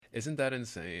Isn't that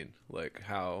insane? Like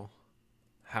how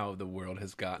the world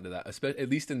has gotten to that, especially, at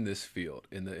least in this field,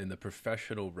 in the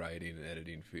professional writing and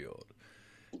editing field.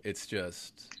 It's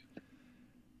just,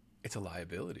 it's a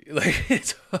liability. Like,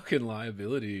 it's a fucking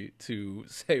liability to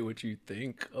say what you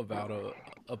think about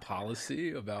a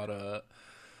policy, about a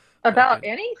About fucking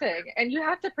anything, and you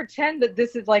have to pretend that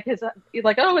this is like his,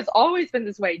 like, oh, it's always been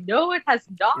this way. No, it has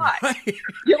not. right.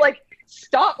 You're like,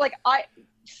 stop, like, I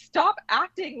stop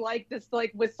acting like this,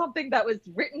 like, was something that was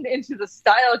written into the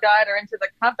style guide or into the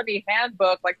company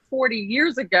handbook like 40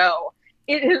 years ago.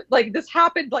 It is like, this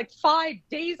happened like 5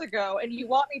 days ago, and you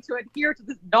want me to adhere to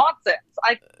this nonsense.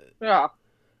 Yeah.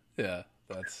 Yeah,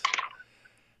 that's,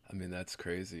 I mean, that's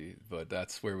crazy, but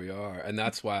that's where we are. And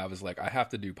that's why I was like, I have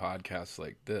to do podcasts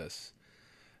like this.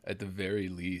 At the very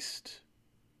least,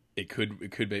 it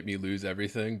could make me lose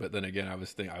everything, but then again,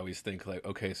 I always think like,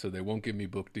 okay, so they won't give me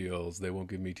book deals, they won't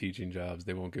give me teaching jobs,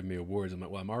 they won't give me awards. I'm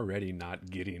like, well, I'm already not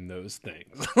getting those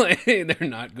things. Like, they're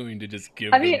not going to just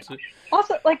give I them mean, to,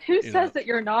 also, like, who you know. says that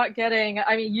you're not getting,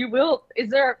 I mean, you will, is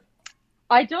there,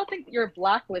 I don't think that you're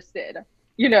blacklisted.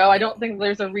 I don't No. think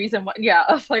there's a reason why, yeah,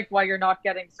 of like why you're not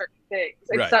getting certain things,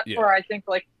 Right, except yeah. for, I think,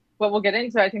 like, what we'll get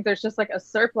into. I think there's just like a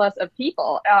surplus of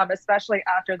people, especially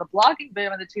after the blogging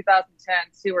boom in the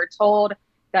 2010s, who were told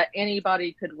that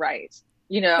anybody could write,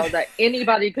 that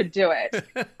anybody could do it.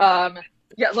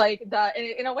 Yeah, like that.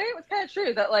 In a way, it was kind of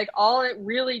true that like all it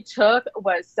really took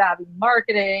was savvy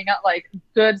marketing, like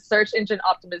good search engine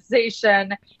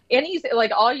optimization.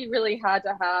 Like all you really had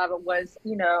to have was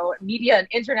media and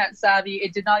internet savvy.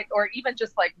 It did not, or even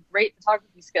just like great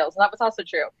photography skills, and that was also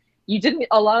true. You didn't.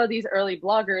 A lot of these early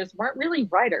bloggers weren't really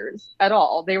writers at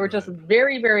all. They were just Right.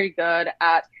 very, very good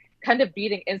at kind of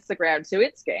beating Instagram to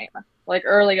its game, like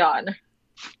early on.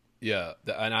 Yeah,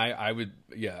 and I would,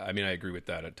 yeah, I mean, I agree with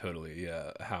that totally.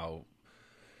 Yeah, how,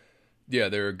 yeah,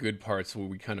 there are good parts where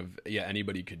we kind of, yeah,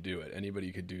 anybody could do it.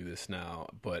 Anybody could do this now,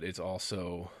 but it's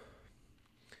also,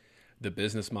 the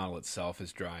business model itself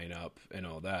is drying up and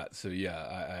all that. So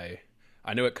yeah,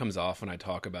 I know it comes off when I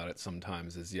talk about it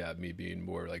sometimes as, yeah, me being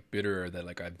more like bitter, or that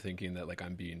like I'm thinking that like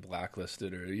I'm being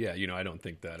blacklisted, or yeah, I don't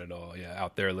think that at all. Yeah,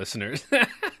 out there, listeners,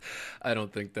 I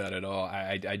don't think that at all.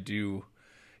 I do.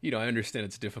 I understand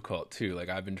it's difficult too. Like,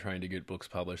 I've been trying to get books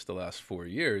published the last 4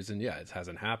 years, and yeah, it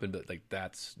hasn't happened, but like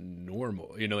that's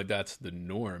normal. Like that's the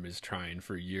norm, is trying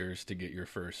for years to get your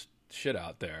first shit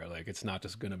out there. Like, it's not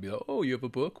just going to be like, oh, you have a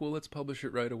book? Well, let's publish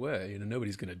it right away.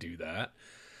 Nobody's going to do that.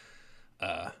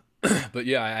 Uh, but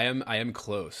yeah, I am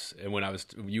close. And when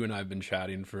you and I have been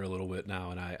chatting for a little bit now,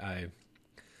 and I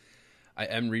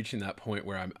am reaching that point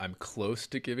where I'm close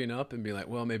to giving up and being like,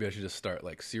 well, maybe I should just start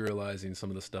like serializing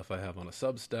some of the stuff I have on a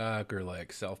Substack, or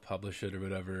like self-publish it or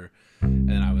whatever. And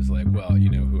then I was like, well,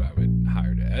 who I would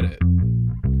hire to edit?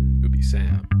 It would be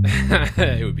Sam.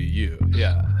 It would be you.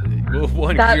 Yeah. Well,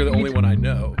 one, because That you're the you only one I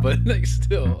know, but like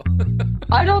still.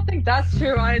 I don't think that's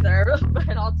true either, but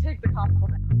I'll take the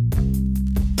compliment.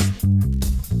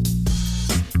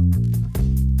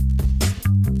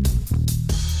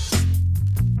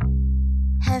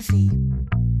 Heavy.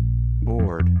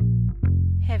 Bored.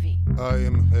 Heavy. I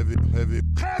am heavy, heavy,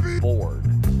 heavy. Bored.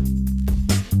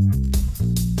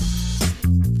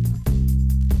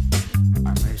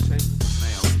 I may say that the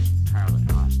male is entirely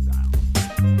hostile.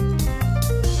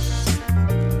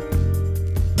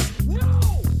 No!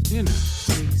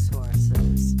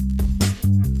 Resources.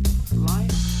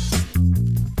 Life,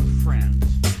 friends,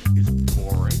 is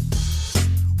boring.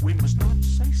 We must not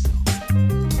say so.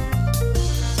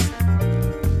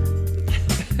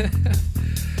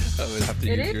 I would have to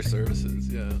It use is. your services.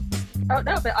 Yeah. Oh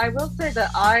no, but I will say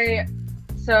that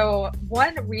so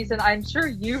one reason, I'm sure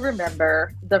you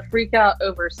remember the freak out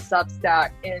over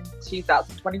Substack in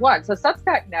 2021. So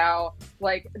Substack now,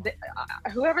 like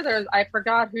I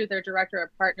forgot who their director of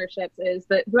partnerships is,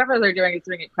 but whoever they're doing is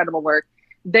doing incredible work.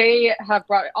 They have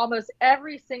brought almost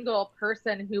every single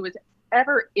person who was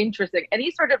ever interesting,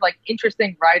 any sort of like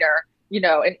interesting writer,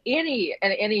 in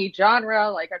any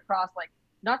genre, like across like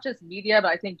not just media, but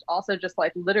I think also just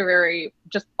like literary,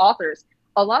 just authors.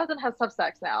 A lot of them have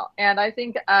Substacks now. And I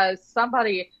think as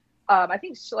somebody, I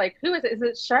think like, who is it? Is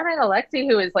it Sharman Alexi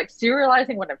who is like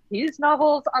serializing one of his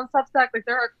novels on Substack? Like,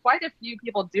 there are quite a few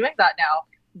people doing that now.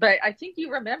 But I think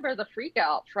you remember the freak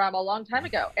out from a long time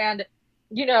ago. And,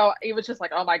 it was just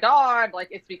like, oh my God, like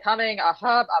it's becoming a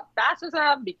hub of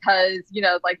fascism because,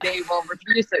 like they will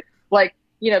refuse it. Like,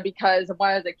 because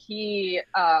one of the key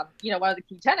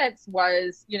tenets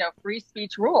was, free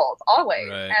speech rules always.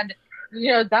 Right. And,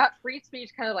 that free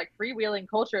speech kind of like freewheeling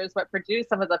culture is what produced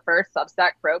some of the first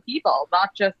Substack pro people,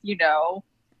 not just,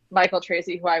 Michael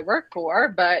Tracy, who I work for,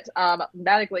 but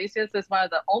Matt Iglesias is one of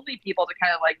the only people to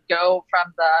kind of like go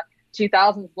from the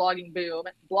 2000s blogging boom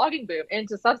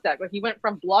into Substack. Like he went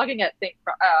from blogging at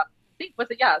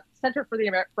Center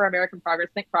for American Progress,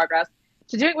 Think Progress,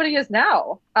 to doing what he is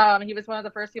now. He was one of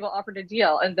the first people offered a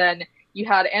deal, and then you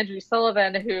had Andrew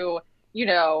Sullivan, who, you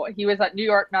know, he was at New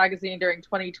York Magazine during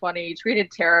 2020,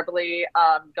 treated terribly,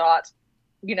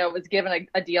 was given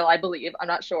a deal, I believe. I'm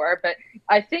not sure. But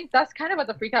I think that's kind of what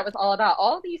the freakout was all about.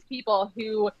 All these people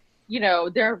who, you know,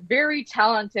 they're very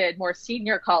talented, more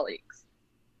senior colleagues,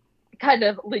 kind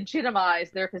of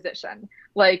legitimize their position.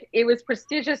 Like, it was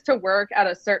prestigious to work at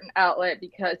a certain outlet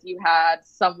because you had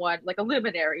someone like a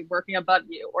luminary working above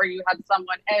you, or you had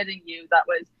someone editing you that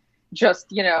was just,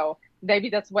 you know, maybe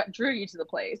that's what drew you to the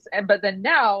place. But then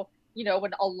now, you know,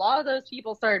 when a lot of those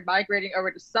people started migrating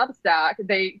over to Substack,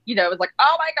 they, you know, it was like,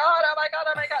 oh my God.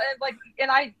 And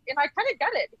I kind of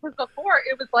get it, because before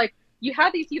it was like, you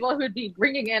had these people who would be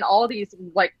bringing in all these,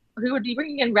 like, who would be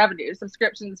bringing in revenue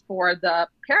subscriptions for the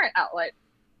parent outlet,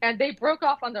 and they broke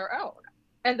off on their own.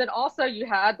 And then also you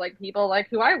had like people like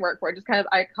who I work for, just kind of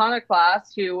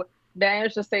iconoclasts who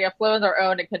managed to stay afloat on their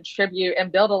own and contribute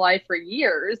and build a life for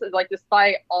years, like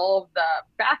despite all of the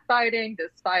backbiting,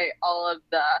 despite all of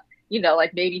the, you know,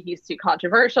 like maybe he's too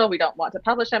controversial, we don't want to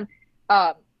publish him.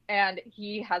 And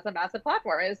he has a massive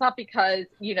platform. And it's not because,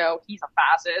 you know, he's a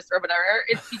fascist or whatever.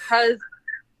 It's because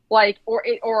like, or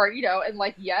you know, and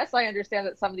like, yes, I understand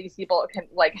that some of these people can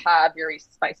like have very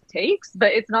spicy takes,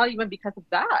 but it's not even because of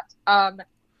that.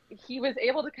 He was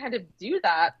able to kind of do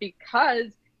that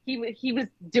because he was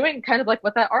doing kind of like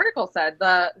what that article said,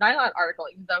 the Nylon article,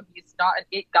 even though he's not an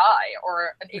it guy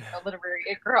or a literary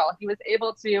it girl, he was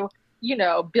able to, you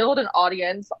know, build an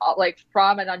audience like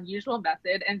from an unusual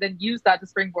method and then use that to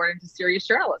springboard into serious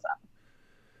journalism.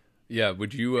 Yeah.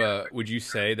 Would you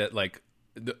say that like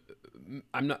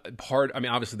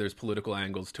obviously there's political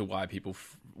angles to why people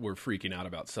were freaking out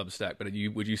about Substack, but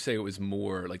would you say it was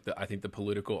more like I think the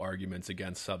political arguments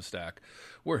against Substack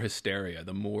were hysteria?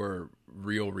 The more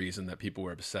real reason that people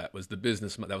were upset was the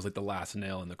business. That was like the last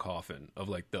nail in the coffin of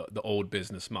like the old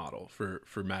business model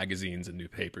for magazines and new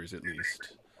papers, at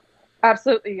least.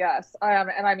 Absolutely. Yes.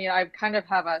 And I mean, I kind of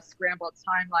have a scrambled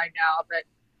timeline now, but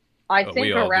I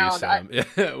think around,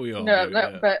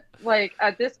 but like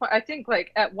at this point, I think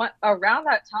like around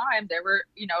that time, there were,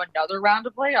 you know, another round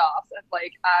of layoffs and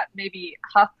like at maybe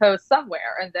HuffPost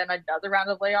somewhere, and then another round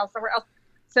of layoffs somewhere else.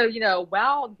 So, you know,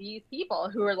 while these people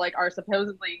who are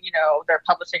supposedly, you know, they're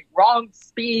publishing wrong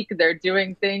speak, they're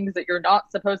doing things that you're not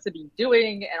supposed to be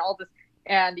doing and all this,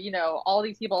 and, you know, all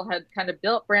these people had kind of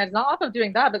built brands, not off of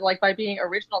doing that, but like by being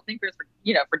original thinkers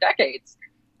for decades.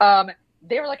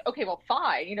 They were like, okay, well,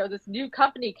 fine. You know, this new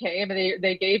company came and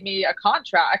they gave me a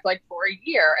contract like for a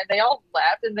year, and they all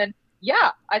left. And then,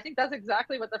 yeah, I think that's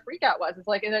exactly what the freakout was. It's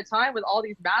like in a time with all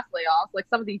these mass layoffs, like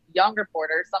some of these young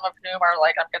reporters, some of whom are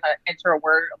like, I'm going to enter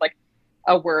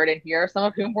a word in here, some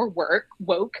of whom were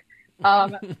woke.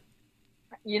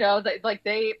 You know,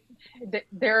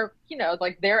 they're, you know,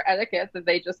 like their etiquette that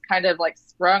they just kind of like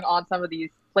sprung on some of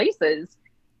these places,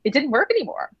 it didn't work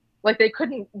anymore. Like they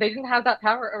didn't have that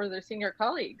power over their senior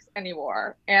colleagues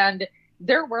anymore. And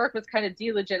their work was kind of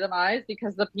delegitimized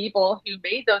because the people who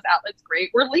made those outlets great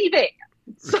were leaving.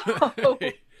 So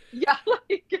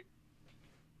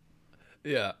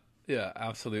Yeah,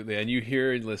 absolutely. And you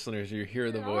hear, listeners, you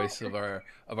hear the voice of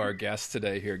our guest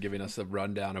today here, giving us a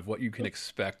rundown of what you can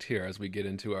expect here as we get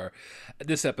into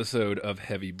this episode of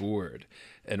Heavy Board.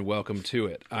 And welcome to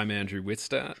it. I'm Andrew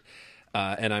Wittstadt.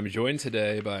 And I'm joined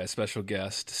today by a special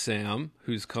guest, Sam,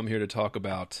 who's come here to talk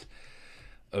about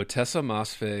Ottessa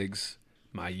Moshfegh's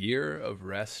My Year of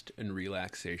Rest and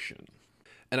Relaxation.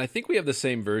 And I think we have the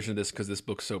same version of this because this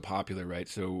book's so popular, right?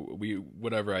 So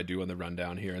whatever I do on the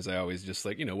rundown here is I always just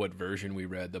like, you know, what version we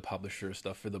read, the publisher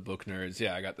stuff for the book nerds.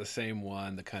 Yeah, I got the same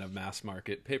one, the kind of mass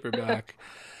market paperback.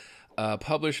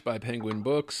 Published by Penguin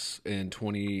Books in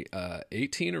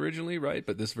 2018 originally, right?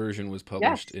 But this version was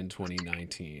published in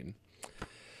 2019.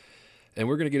 And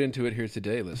we're going to get into it here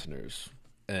today, listeners.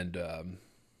 And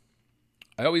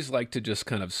I always like to just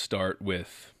kind of start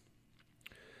with,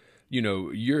 you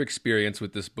know, your experience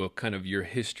with this book, kind of your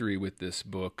history with this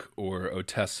book or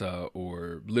Ottessa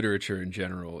or literature in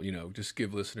general, you know, just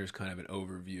give listeners kind of an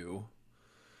overview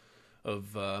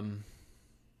of,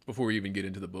 before we even get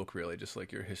into the book, really, just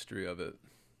like your history of it.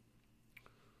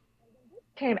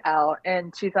 Came out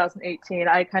in 2018.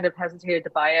 I kind of hesitated to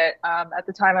buy it. At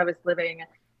the time I was living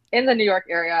in the New York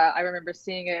area. I remember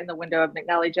seeing it in the window of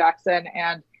McNally Jackson,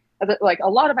 and like a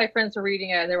lot of my friends were reading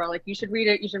it, and they were like, you should read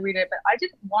it. But I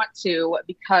didn't want to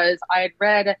because I had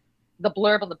read the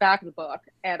blurb on the back of the book,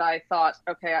 and I thought,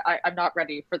 okay, I'm not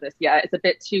ready for this yet. It's a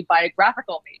bit too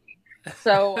biographical, maybe.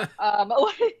 So,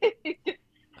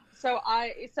 so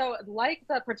like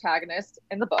the protagonist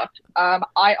in the book,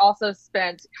 I also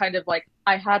spent kind of like,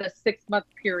 I had a 6-month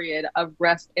period of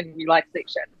rest and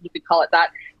relaxation, you could call it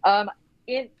that, on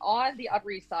the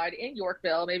Upper East Side in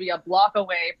Yorkville, maybe a block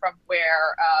away from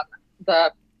where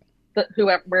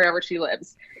wherever she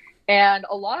lives. And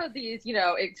a lot of these,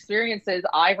 experiences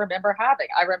I remember having.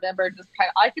 I remember just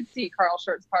I could see Carl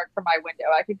Schurz Park from my window.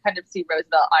 I could kind of see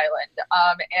Roosevelt Island.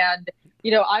 And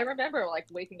I remember like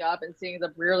waking up and seeing the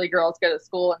Brearley girls go to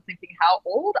school and thinking how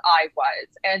old I was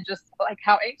and just like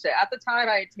how ancient. At the time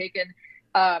I had taken,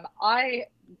 I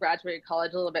graduated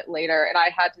college a little bit later, and I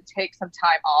had to take some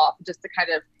time off just to kind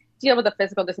of deal with a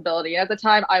physical disability. And at the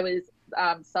time I was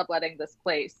subletting this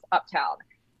place uptown.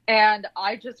 And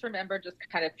I just remember just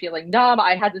kind of feeling numb.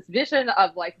 I had this vision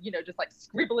of like, just like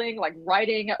scribbling, like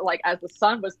writing, like as the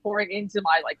sun was pouring into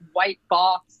my like white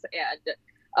box and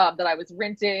that I was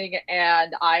renting.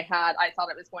 And I thought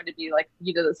it was going to be like,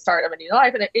 the start of a new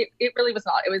life. And it really was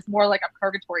not. It was more like a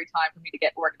purgatory time for me to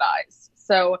get organized.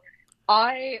 So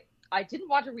I didn't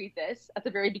want to read this at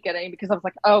the very beginning because I was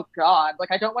like, oh God,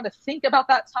 like I don't want to think about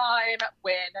that time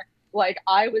when like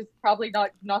I was probably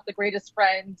not the greatest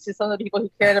friend to some of the people who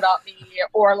cared about me,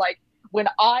 or like when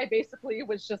I basically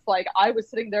was just like, I was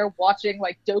sitting there watching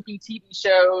like dopey TV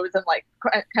shows and like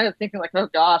kind of thinking like, oh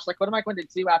gosh, like what am I going to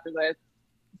do after this?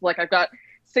 Like I've got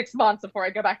 6 months before I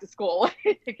go back to school.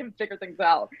 I can figure things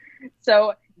out.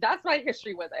 So that's my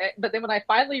history with it. But then when I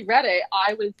finally read it,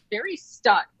 I was very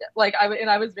stunned. Like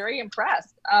I was very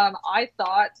impressed. I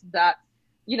thought that,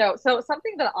 so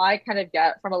something that I kind of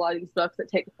get from a lot of these books that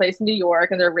take place in New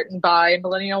York and they're written by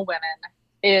millennial women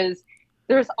is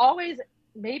there's always,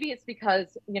 maybe it's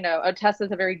because, Ottessa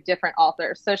is a very different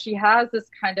author. So she has this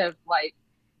kind of like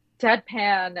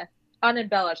deadpan,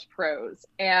 unembellished prose,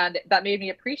 and that made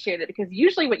me appreciate it, because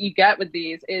usually what you get with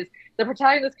these is the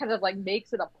protagonist kind of like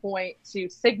makes it a point to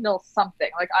signal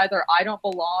something, like either I don't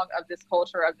belong of this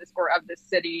culture, of this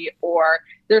city, or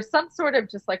there's some sort of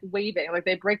just like waving, like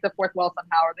they break the fourth wall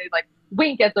somehow, or they like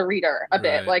wink at the reader a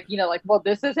bit, like like, well,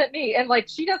 this isn't me. And like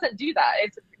she doesn't do that.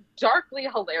 It's darkly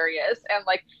hilarious, and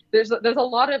like there's a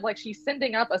lot of like she's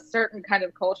sending up a certain kind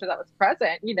of culture that was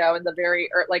present in the very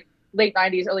like late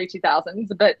 90s, early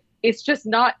 2000s, but it's just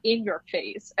not in your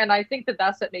face. And I think that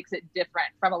that's what makes it different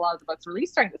from a lot of the books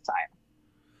released during this time.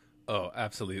 Oh,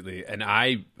 absolutely. And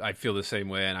I feel the same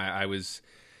way. And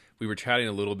we were chatting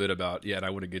a little bit about, and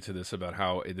I want to get to this, about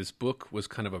how this book was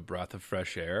kind of a breath of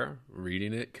fresh air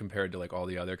reading it compared to like all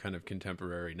the other kind of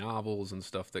contemporary novels and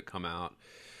stuff that come out.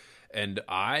 And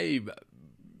regular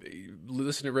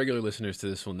listeners to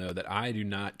this will know that I do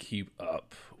not keep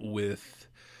up with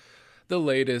the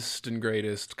latest and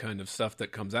greatest kind of stuff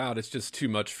that comes out. It's just too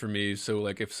much for me. So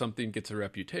like if something gets a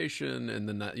reputation and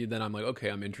then I'm like, okay,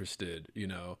 I'm interested,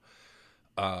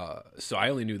 so I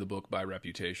only knew the book by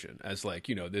reputation as like,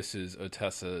 this is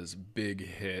Ottessa's big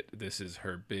hit. This is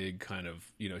her big kind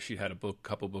of, she had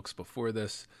couple books before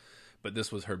this, but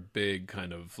this was her big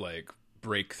kind of like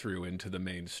breakthrough into the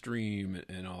mainstream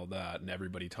and all that, and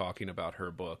everybody talking about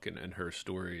her book and her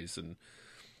stories, and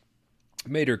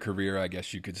made her career, I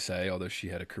guess you could say, although she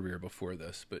had a career before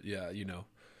this. But yeah,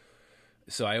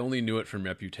 so I only knew it from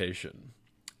reputation.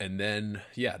 And then,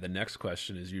 the next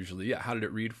question is usually, how did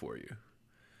it read for you?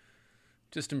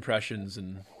 Just impressions. I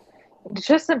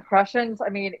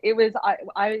mean, it was,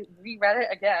 I reread it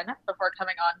again before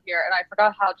coming on here, and I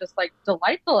forgot how just like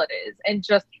delightful it is, and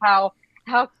just how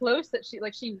close that she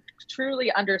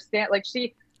truly understands, like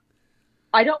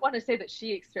I don't want to say that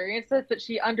she experienced it, but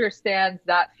she understands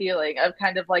that feeling of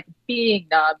kind of like being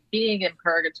numb, being in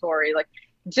purgatory. Like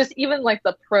just even like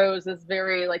the prose is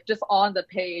very like just on the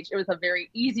page. It was a very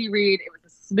easy read. It was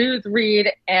a smooth read.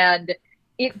 And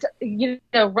it,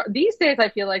 these days I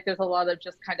feel like there's a lot of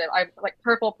just kind of, I like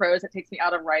purple prose. It takes me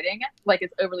out of writing. Like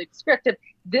it's overly descriptive.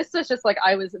 This was just like,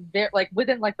 I was very like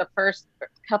within like the first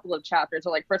couple of chapters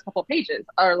or like first couple of pages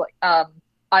or like,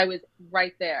 I was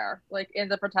right there, like in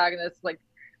the protagonist, like,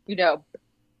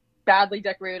 badly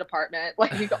decorated apartment,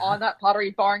 like on that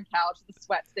Pottery Barn couch, the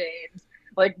sweat stains,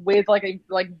 like with like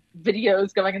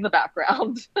videos going in the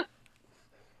background.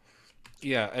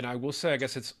 Yeah, and I will say, I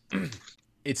guess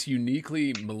it's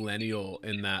uniquely millennial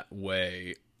in that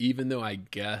way, even though I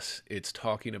guess it's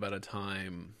talking about a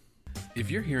time.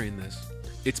 If you're hearing this,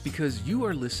 it's because you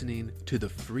are listening to the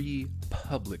free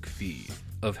public feed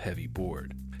of Heavy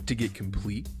Board. To get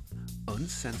complete,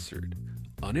 uncensored,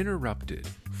 uninterrupted,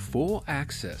 full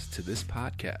access to this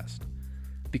podcast,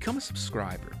 become a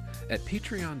subscriber at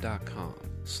patreon.com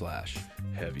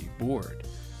patreon.com/heavyboard.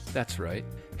 That's right,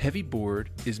 Heavy Board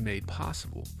is made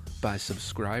possible by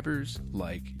subscribers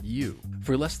like you.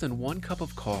 For less than 1 cup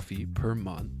of coffee per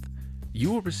month,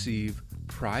 you will receive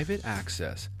private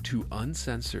access to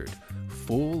uncensored,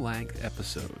 full-length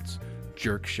episodes,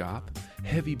 Jerk Shop,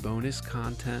 heavy bonus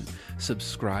content,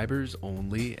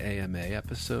 subscribers-only AMA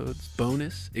episodes,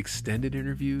 bonus extended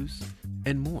interviews,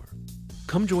 and more.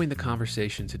 Come join the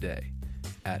conversation today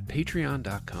at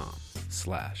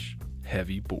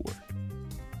patreon.com/heavyboard.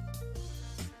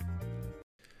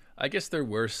 I guess there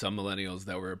were some millennials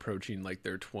that were approaching like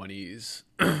their 20s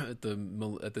at the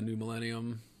new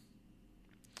millennium.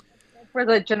 Where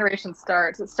the generation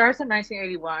starts. It starts in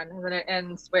 1981, and then it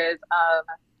ends with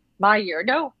my year.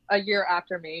 No, a year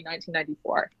after me,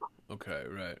 1994. Okay,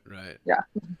 right. Yeah.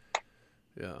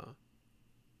 Yeah.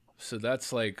 So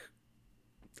that's like,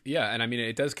 yeah, and I mean,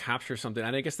 it does capture something.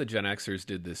 And I guess the Gen Xers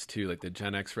did this too. Like the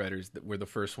Gen X writers that were the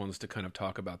first ones to kind of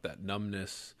talk about that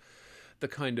numbness, the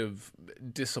kind of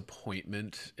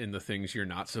disappointment in the things you're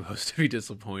not supposed to be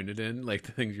disappointed in, like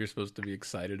the things you're supposed to be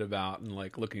excited about and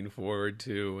like looking forward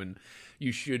to, and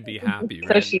you should be happy,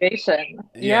 right? Association.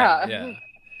 Yeah.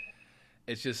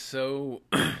 It's just so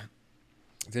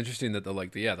it's interesting that the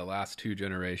last two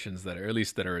generations that are, or at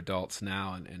least that are adults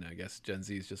now, and I guess Gen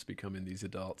Z is just becoming these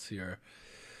adults here.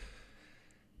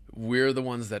 We're the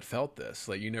ones that felt this.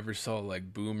 Like, you never saw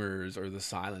like boomers or the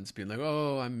silence being like,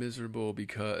 oh, I'm miserable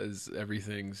because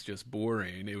everything's just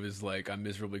boring. It was like, I'm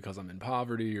miserable because I'm in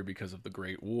poverty or because of the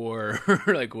Great War or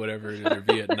like whatever, or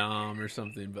Vietnam or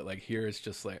something. But like here it's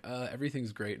just like,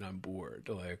 everything's great and I'm bored.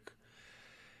 Like,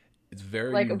 it's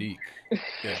very like, unique.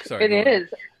 Yeah, sorry. It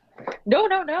is. No.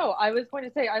 I was going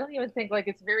to say, I don't even think like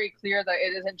it's very clear that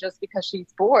it isn't just because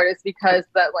she's bored. It's because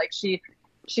that like she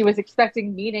was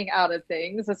expecting meaning out of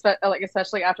things,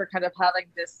 especially after kind of having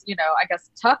this, I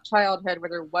guess, tough childhood where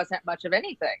there wasn't much of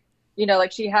anything.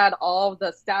 Like she had all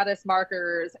the status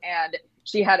markers, and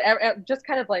she had just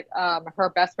kind of like her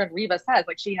best friend Reva says,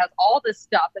 like she has all this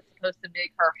stuff that's supposed to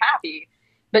make her happy,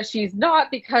 but she's not,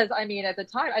 because I mean, at the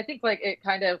time, I think like it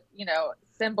kind of,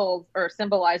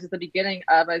 symbolizes the beginning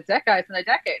of a zeitgeist in a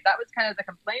decade. That was kind of the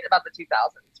complaint about the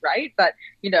 2000s, right? That,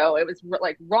 it was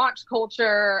like raunch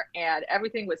culture and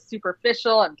everything was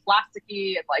superficial and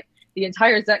plasticky, and like the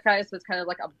entire zeitgeist was kind of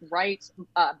like a bright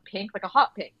pink, like a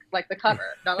hot pink, like the cover,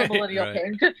 not a millennial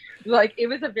Right. pink. Like it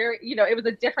was a very, it was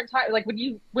a different time. Like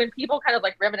when people kind of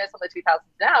like reminisce on the 2000s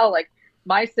now, like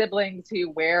my siblings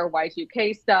who wear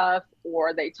Y2K stuff,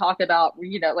 or they talk about,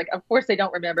 like, of course they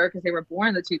don't remember because they were born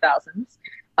in the 2000s.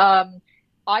 I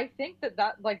think that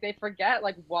like they forget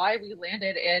like why we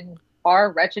landed in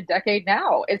our wretched decade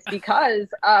now. It's because,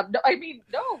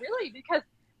 really, because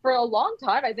for a long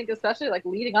time, I think especially like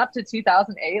leading up to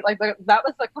 2008, like that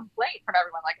was the complaint from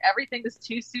everyone. Like everything is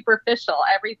too superficial.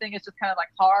 Everything is just kind of like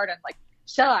hard and like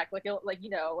shellac. Like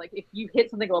if you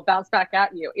hit something, it will bounce back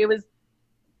at you. It was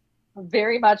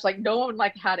very much like no one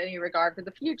like had any regard for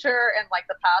the future, and like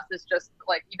the past is just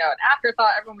like an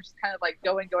afterthought. Everyone was just kind of like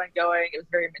going. It was a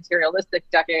very materialistic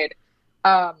decade.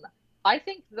 I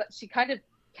think that she kind of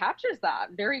captures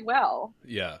that very well.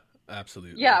 Yeah,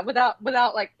 absolutely. Yeah,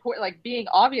 without like being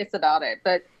obvious about it,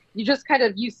 but you just kind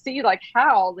of, you see like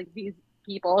how like these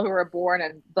people who were born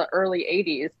in the early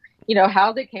 80s,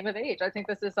 how they came of age. I think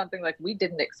this is something like we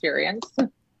didn't experience.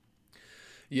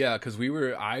 Yeah, because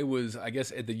I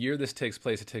guess at the year this takes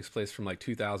place, it takes place from like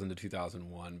 2000 to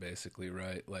 2001, basically,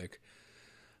 right? Like,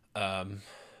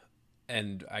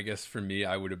 and I guess for me,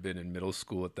 I would have been in middle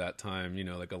school at that time,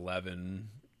 like 11,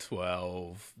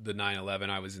 12, the 9/11,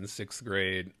 I was in 6th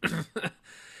grade,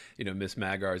 Miss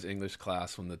Magar's English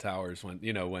class when the towers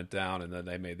went down, and then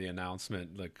they made the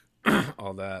announcement, like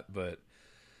all that, but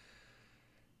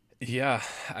yeah,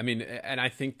 I mean, and I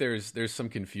think there's some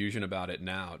confusion about it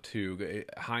now too.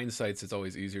 Hindsight's, it's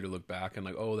always easier to look back and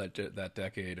like, oh, that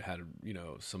decade had a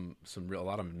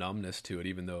lot of numbness to it,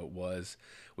 even though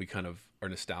we kind of are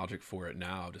nostalgic for it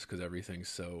now, just because everything's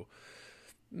so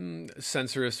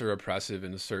censorious or oppressive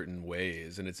in certain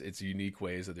ways, and it's unique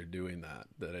ways that they're doing that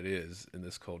it is in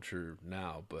this culture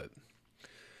now, but.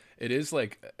 It is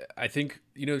like, I think,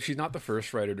 she's not the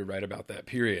first writer to write about that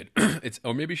period.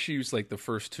 Or maybe she was like the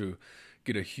first to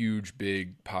get a huge,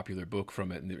 big, popular book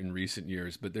from it in recent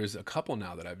years. But there's a couple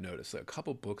now that I've noticed, like a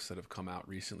couple books that have come out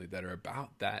recently that are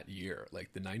about that year,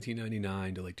 like the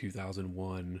 1999 to like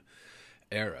 2001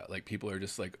 era. Like people are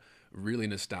just like really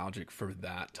nostalgic for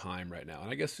that time right now.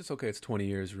 And I guess it's okay. It's 20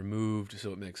 years removed,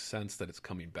 so it makes sense that it's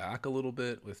coming back a little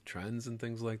bit with trends and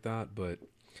things like that. But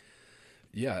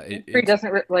yeah, it doesn't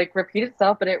repeat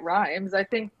itself, but it rhymes. I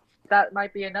think that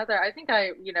might be another. I think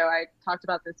I talked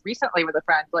about this recently with a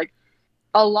friend. Like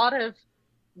a lot of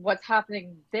what's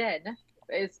happening then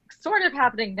is sort of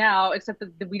happening now, except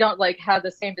that we don't like have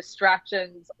the same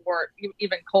distractions or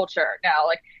even culture now.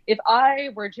 Like if I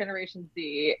were Generation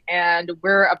Z and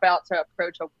we're about to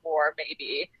approach a war,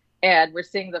 maybe, and we're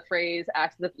seeing the phrase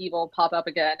 "axis of evil" pop up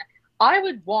again, I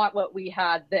would want what we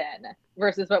had then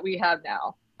versus what we have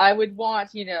now. I would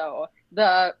want,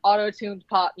 the auto-tuned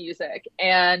pop music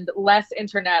and less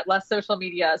internet, less social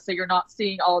media, so you're not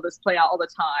seeing all of this play out all the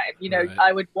time. Right.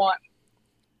 I would want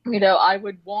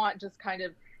just kind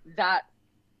of that.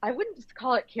 I wouldn't just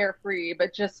call it carefree,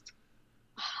 but just,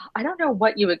 I don't know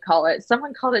what you would call it.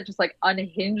 Someone called it just like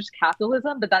unhinged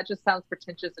capitalism, but that just sounds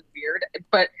pretentious and weird.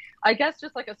 But I guess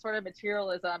just like a sort of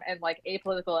materialism and like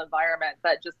apolitical environment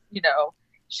that just,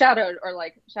 shadowed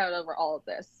over all of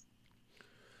this.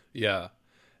 Yeah.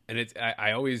 And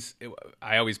I always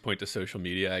point to social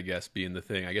media, I guess, being the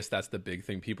thing. I guess that's the big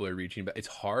thing people are reaching, but it's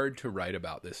hard to write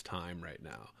about this time right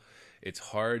now. It's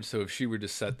hard. So if she were to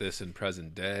set this in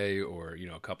present day or,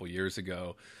 a couple years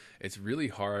ago, it's really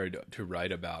hard to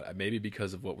write about, maybe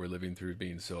because of what we're living through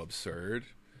being so absurd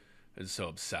and so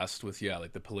obsessed with,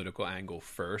 like the political angle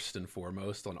first and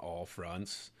foremost on all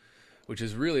fronts, which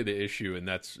is really the issue.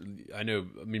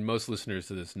 And most listeners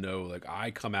to this know, like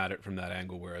I come at it from that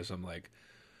angle, whereas I'm like,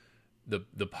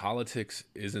 the politics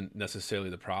isn't necessarily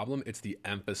the problem. It's the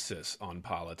emphasis on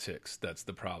politics that's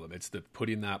the problem. It's the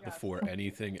putting that before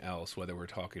anything else, whether we're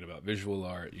talking about visual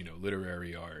art,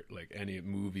 literary art, like any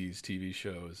movies, TV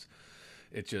shows.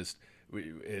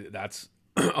 That's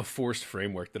a forced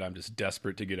framework that I'm just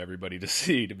desperate to get everybody to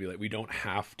see, to be like, we don't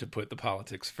have to put the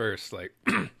politics first. Like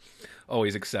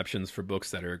always exceptions for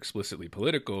books that are explicitly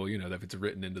political, that if it's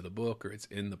written into the book or it's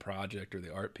in the project or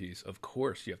the art piece, of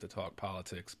course you have to talk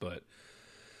politics, but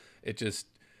it just,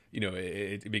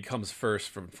 it becomes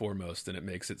first and foremost, and it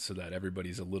makes it so that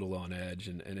everybody's a little on edge,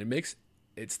 and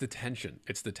it's the tension.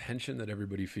 It's the tension that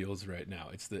everybody feels right now.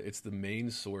 It's the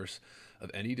main source of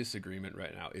any disagreement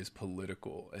right now is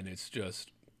political, and it's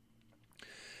just,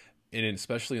 and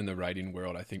especially in the writing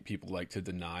world, I think people like to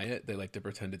deny it. They like to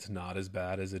pretend it's not as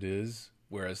bad as it is.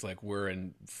 Whereas like we're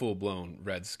in full blown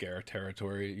Red Scare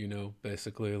territory,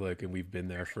 basically, like, and we've been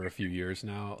there for a few years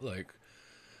now. Like,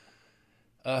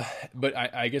 but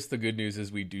I guess the good news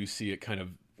is we do see it kind of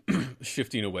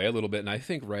shifting away a little bit. And I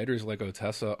think writers like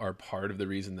Ottessa are part of the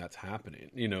reason that's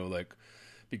happening,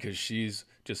 because she's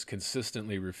just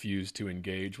consistently refused to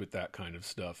engage with that kind of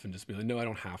stuff and just be like, no, I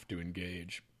don't have to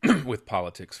engage with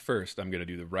politics first. I'm going to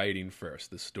do the writing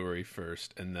first, the story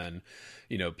first, and then,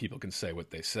 people can say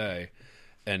what they say.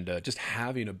 And just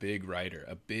having a big writer,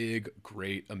 a big,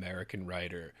 great American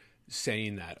writer,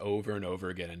 saying that over and over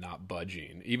again and not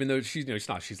budging, even though she's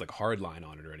like hardline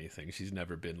on it or anything. She's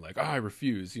never been like, I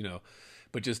refuse,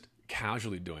 but just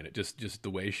casually doing it, just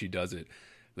the way she does it.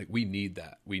 Like we need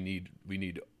that. We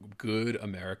need good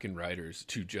American writers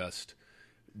to just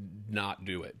not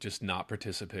do it, just not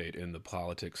participate in the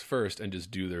politics first and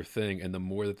just do their thing. And the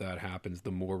more that happens,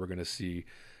 the more we're going to see.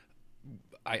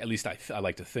 I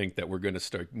like to think that we're going to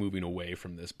start moving away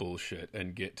from this bullshit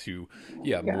and get to,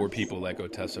 more people like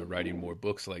Ottessa writing more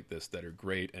books like this that are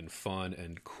great and fun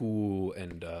and cool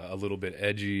and a little bit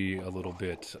edgy, a little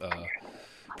bit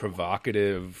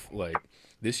provocative. Like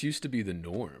this used to be the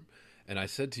norm. And I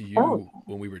said to you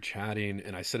when we were chatting,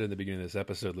 and I said in the beginning of this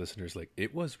episode, listeners, like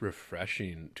it was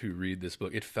refreshing to read this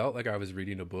book. It felt like I was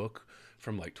reading a book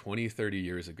from like 20, 30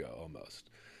 years ago almost.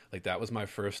 Like that was my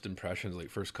first impressions, like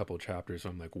first couple of chapters.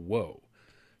 I'm like, whoa,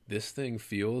 this thing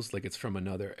feels like it's from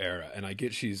another era. And I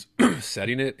get she's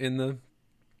setting it in the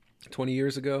 20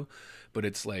 years ago, but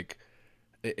it's like,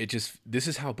 this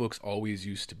is how books always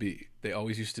used to be. They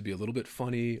always used to be a little bit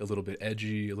funny, a little bit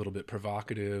edgy, a little bit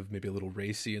provocative, maybe a little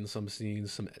racy in some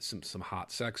scenes, some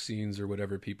hot sex scenes or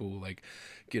whatever people like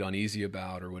get uneasy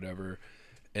about or whatever.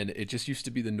 And it just used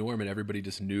to be the norm, and everybody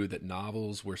just knew that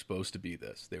novels were supposed to be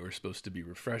this. They were supposed to be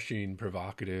refreshing,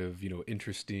 provocative,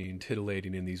 interesting,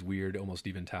 titillating in these weird, almost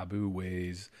even taboo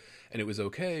ways. And it was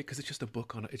okay because it's just a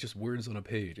book it's just words on a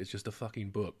page. It's just a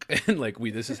fucking book. And like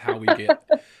this is how we get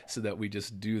so that we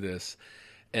just do this.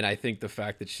 And I think the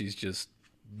fact that she's just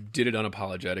did it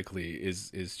unapologetically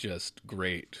is just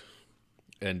great.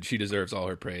 And she deserves all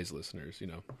her praise, listeners,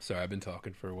 Sorry, I've been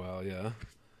talking for a while, yeah.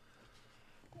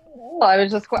 Well, I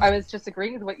was just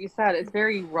agreeing with what you said. It's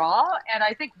very raw, and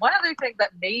I think one other thing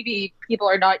that maybe people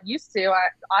are not used to,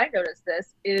 I noticed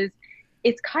this, is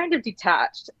it's kind of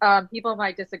detached. People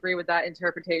might disagree with that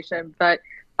interpretation, but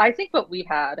I think what we've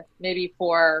had maybe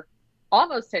for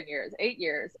almost 10 years, 8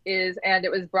 years, and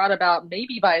it was brought about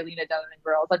maybe by Lena Dunham and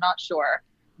Girls, I'm not sure,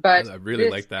 But I really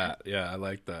like that. Yeah, I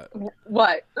like that.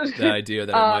 What? The idea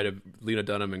that it might have Lena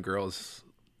Dunham and Girls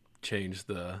changed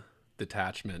the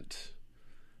detachment.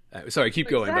 Sorry, keep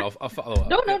going, but I'll follow up.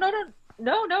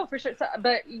 No, for sure. So,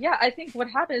 but yeah, I think what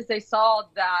happened is they saw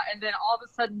that, and then all of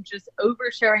a sudden, just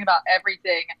oversharing about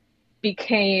everything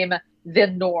became the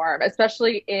norm,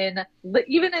 especially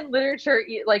even in literature,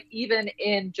 like even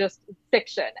in just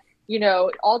fiction.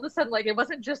 All of a sudden, like it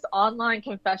wasn't just online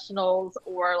confessionals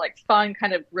or like fun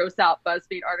kind of gross out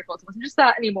BuzzFeed articles. It wasn't just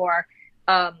that anymore.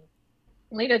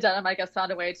 Lena Dunham, I guess,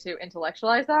 found a way to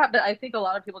intellectualize that, but I think a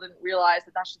lot of people didn't realize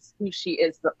that that's just who she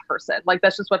is, the person. Like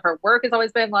that's just what her work has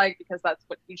always been like, because that's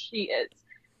who she is.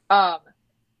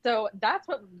 So that's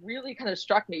what really kind of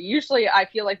struck me. Usually I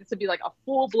feel like this would be like a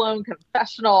full blown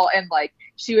confessional, and like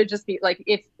she would just be like,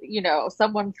 if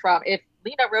if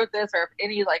Lena wrote this, or if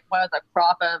any like one of the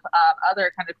crop of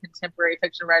other kind of contemporary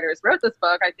fiction writers wrote this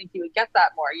book, I think you would get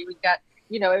that more. You would get,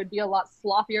 it would be a lot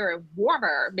sloppier and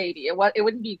warmer, maybe. It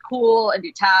wouldn't be cool and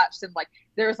detached. And like,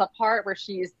 there's a part where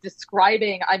she's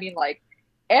describing, like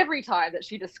every time that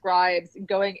she describes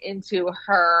going into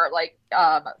her like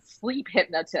sleep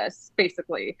hypnotist,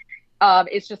 basically,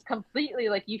 it's just completely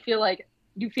like, you feel like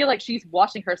she's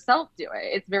watching herself do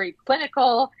it. It's very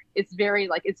clinical. It's very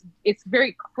like, it's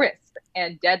very crisp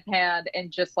and deadpan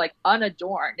and just like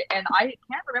unadorned. And I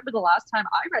can't remember the last time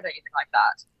I read anything like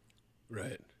that.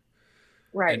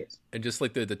 Right. And just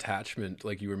like the detachment,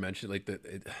 like you were mentioning,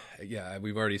 like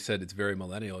we've already said it's very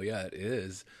millennial. Yeah, it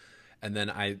is. And then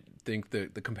I think the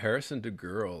comparison to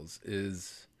Girls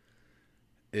is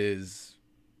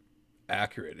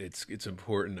accurate. It's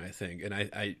important, I think. And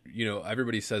I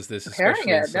everybody says this,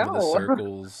 especially in some of the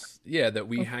circles, that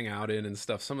we hang out in and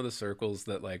stuff. Some of the circles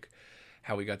that like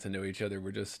how we got to know each other,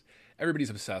 everybody's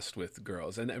obsessed with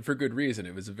Girls, and for good reason.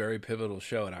 It was a very pivotal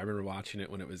show, and I remember watching it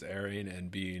when it was airing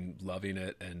and loving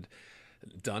it. And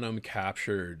Dunham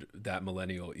captured that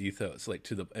millennial ethos, like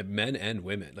to the men and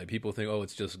women. Like people think, oh,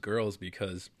 it's just girls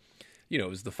because, it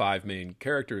was the five main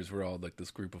characters were all like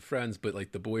this group of friends, but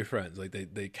like the boyfriends, like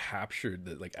they captured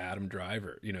the, like Adam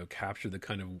Driver, captured the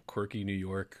kind of quirky New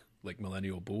York, like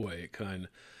millennial boy. It kind of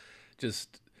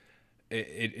just,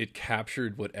 it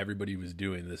captured what everybody was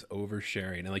doing, this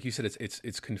oversharing. And like you said,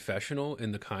 it's confessional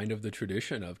in the kind of the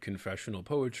tradition of confessional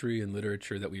poetry and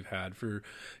literature that we've had for,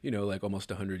 like almost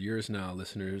 100 years now,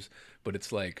 listeners. But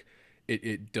it's like,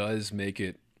 it does make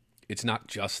it's not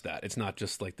just that. It's not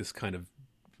just like this kind of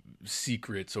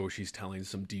secrets, or she's telling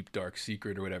some deep, dark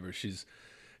secret or whatever. She's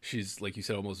like you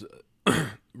said, almost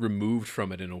removed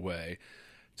from it in a way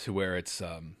to where it's,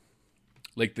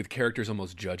 like the character's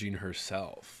almost judging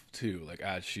herself too, like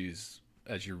as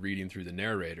you're reading through the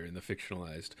narrator in the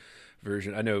fictionalized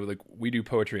version. I know, like, we do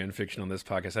poetry and fiction on this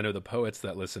podcast. I know the poets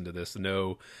that listen to this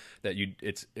know that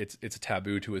it's a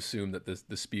taboo to assume that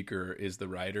the speaker is the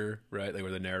writer, right? Like,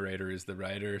 where the narrator is the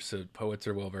writer. So poets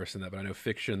are well versed in that. But I know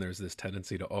fiction, there's this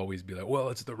tendency to always be like, well,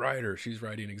 it's the writer. She's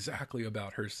writing exactly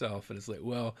about herself. And it's like,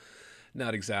 well,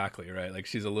 not exactly, right? Like,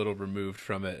 she's a little removed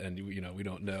from it, and we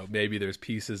don't know. Maybe there's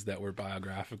pieces that were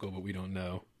biographical, but we don't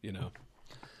know,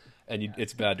 And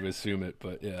it's bad to assume it,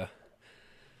 but yeah.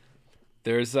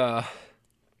 There's the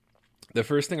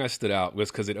first thing I stood out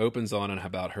was because it opens on and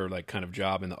about her like kind of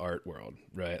job in the art world,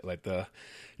 right? Like the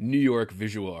New York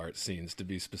visual art scenes, to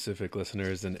be specific,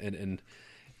 listeners, and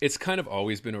it's kind of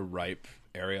always been a ripe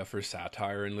area for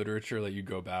satire in literature. Like, you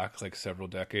go back like several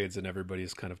decades and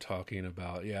everybody's kind of talking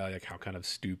about, like how kind of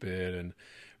stupid and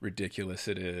ridiculous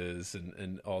it is,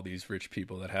 and all these rich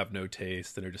people that have no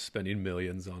taste and are just spending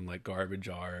millions on like garbage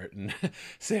art. And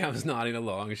Sam's nodding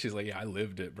along and she's like, yeah, I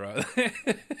lived it, bro.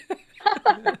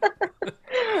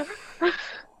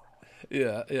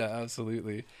 yeah,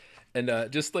 absolutely.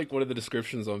 And just like one of the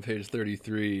descriptions on page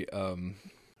 33,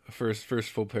 first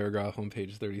full paragraph on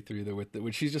page 33 there,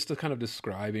 which she's just kind of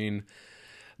describing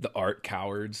the art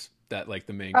cowards that like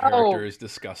the main character is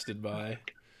disgusted by.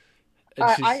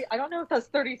 I don't know if that's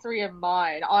 33 in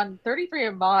mine. On 33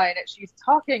 in mine, she's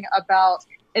talking about,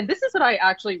 and this is what I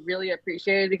actually really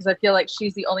appreciated, because I feel like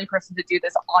she's the only person to do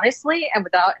this honestly and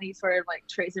without any sort of like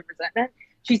trace of resentment.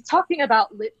 She's talking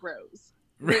about lit bros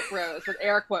with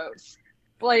air quotes.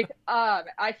 Like,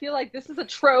 I feel like this is a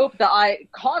trope that I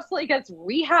constantly gets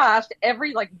rehashed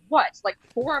every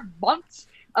 4 months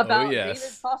about David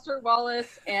Foster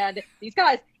Wallace and these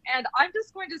guys. And I'm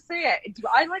just going to say it. Do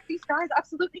I like these guys?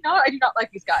 Absolutely not. I do not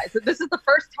like these guys. This is the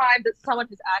first time that someone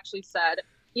has actually said,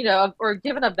 or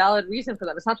given a valid reason for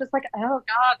them. It's not just like, oh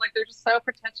God, like they're just so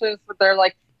pretentious with their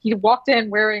like he walked in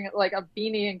wearing like a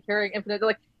beanie and carrying infinite,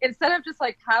 like instead of just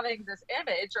like having this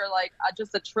image or like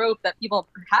just a trope that people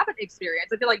haven't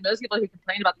experienced. I feel like most people who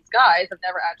complain about these guys have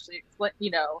never actually,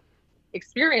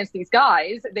 experienced these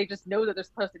guys. They just know that they're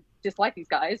supposed to dislike these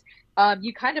guys.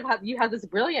 You kind of have this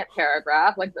brilliant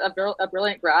paragraph, like a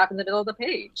brilliant graph in the middle of the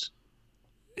page.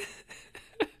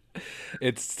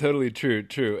 It's totally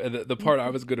true. And the part I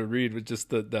was going to read was just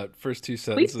that first two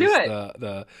sentences. Please do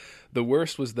it. The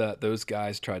worst was that those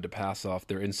guys tried to pass off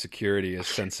their insecurity as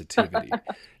sensitivity,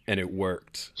 and it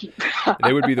worked.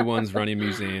 They would be the ones running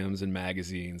museums and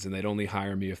magazines, and they'd only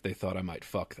hire me if they thought I might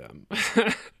fuck them.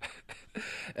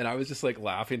 And I was just like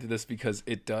laughing to this because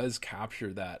it does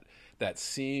capture that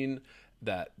scene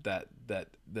that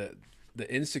the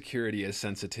insecurity as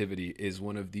sensitivity is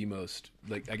one of the most,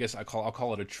 like, I guess I'll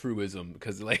call it a truism,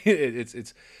 because like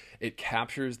it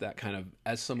captures that kind of,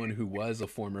 as someone who was a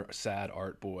former sad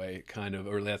art boy kind of,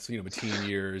 or that's, teen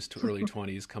years to early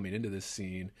 20s coming into this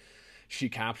scene, she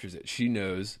captures it. She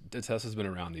knows Ottessa's been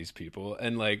around these people,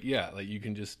 and like you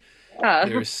can just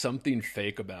there's something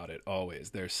fake about it always.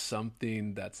 There's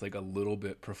something that's like a little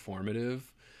bit performative,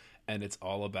 and it's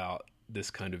all about this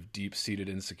kind of deep-seated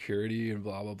insecurity and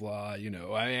blah blah blah,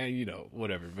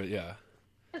 whatever. But yeah,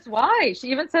 that's why she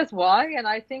even says why. And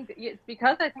I think it's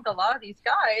because I think a lot of these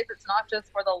guys, it's not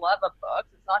just for the love of books,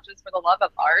 it's not just for the love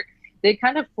of art. They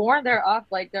kind of form their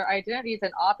identities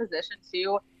in opposition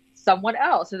to someone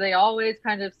else who they always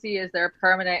kind of see as their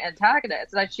permanent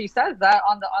antagonist. And she says that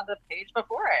on the page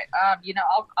before it.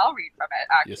 I'll read from it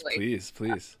actually. Yes,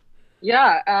 please.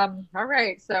 Yeah. All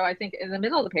right. So I think in the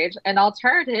middle of the page, an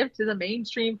alternative to the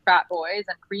mainstream frat boys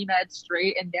and pre-med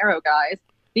straight and narrow guys,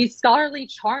 these scholarly,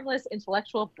 charmless,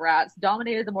 intellectual brats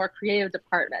dominated the more creative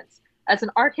departments. As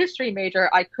an art history major,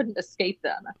 I couldn't escape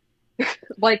them.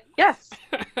 Like, yes,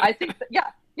 I think,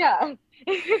 yeah.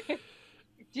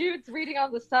 Dudes reading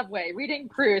on the subway, reading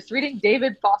Proust, reading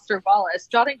David Foster Wallace,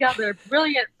 jotting down their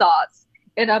brilliant thoughts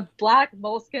in a black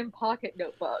moleskin pocket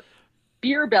notebook.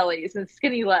 Beer bellies and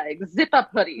skinny legs,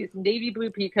 zip-up hoodies, navy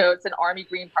blue peacoats, and army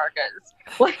green parkas.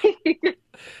 Like,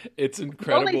 it's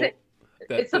incredible.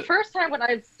 It's the first time when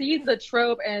I've seen the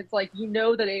trope, and it's like,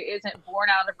 that it isn't born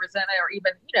out of resentment or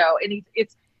even, and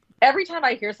it's every time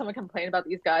I hear someone complain about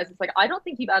these guys, it's like, I don't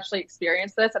think you've actually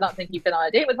experienced this. I don't think you've been on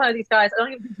a date with one of these guys. I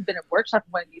don't even think you've been in a workshop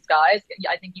with one of these guys.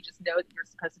 I think you just know that you're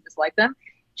supposed to dislike them.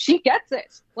 She gets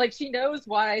it. Like, she knows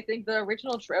why I think the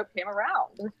original trope came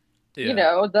around.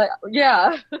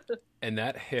 Yeah. And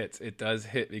that hits. It does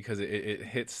hit because it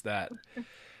hits that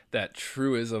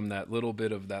truism, that little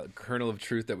bit of that kernel of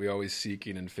truth that we always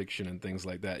seeking in fiction and things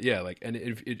like that. Yeah, like, and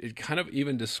it kind of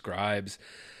even describes,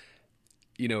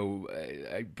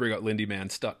 I bring up Lindy Man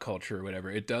stuck culture or whatever.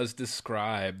 It does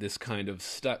describe this kind of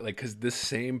stuck, like, because this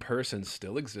same person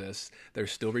still exists. They're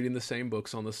still reading the same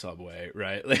books on the subway,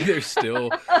 right? Like, they're still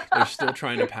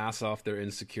trying to pass off their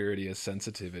insecurity as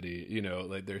sensitivity.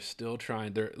 Like, they're still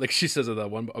trying. They're, like she says, that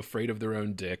one, afraid of their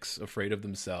own dicks, afraid of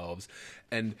themselves.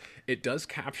 And it does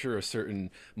capture a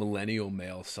certain millennial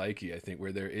male psyche, I think,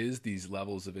 where there is these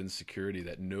levels of insecurity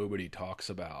that nobody talks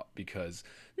about because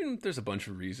there's a bunch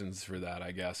of reasons for that,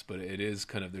 I guess, but it is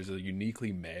kind of, there's a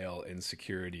uniquely male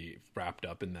insecurity wrapped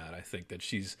up in that. I think that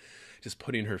she's just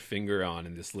putting her finger on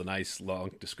in this nice long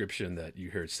description that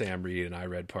you heard Sam read and I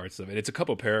read parts of it. It's a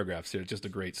couple paragraphs here. It's just a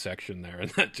great section there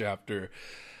in that chapter.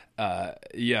 The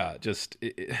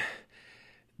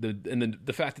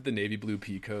fact that the navy blue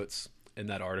peacoats in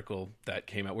that article that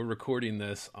came out, we're recording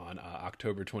this on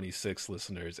October 26th,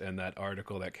 listeners, and that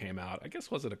article that came out, I guess,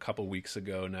 was it a couple weeks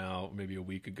ago now, maybe a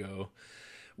week ago,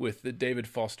 with the David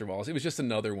Foster Wallace. It was just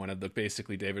another one of the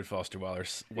basically David Foster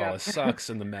Wallace sucks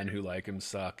and the men who like him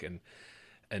suck, and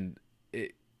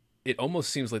it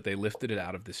almost seems like they lifted it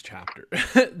out of this chapter,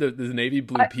 the navy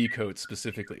blue peacoat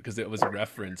specifically, because it was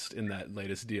referenced in that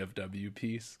latest DFW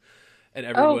piece, and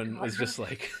everyone was just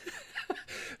like,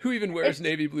 who even wears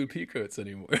navy blue peacoats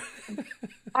anymore?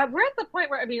 We're at the point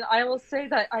where, I will say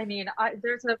that,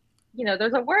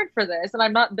 there's a word for this, and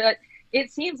I'm not, but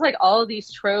it seems like all of these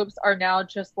tropes are now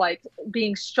just like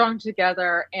being strung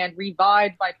together and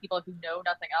revived by people who know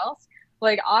nothing else.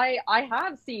 Like, I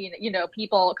have seen,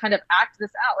 people kind of act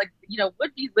this out, like,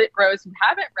 would-be lit bros who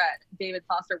haven't read David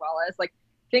Foster Wallace. Like,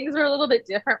 things are a little bit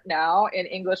different now in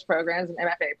English programs and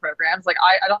MFA programs. Like,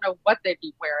 I don't know what they'd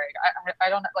be wearing. I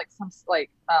don't know, like some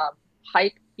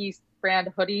hype beast brand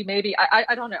hoodie, maybe.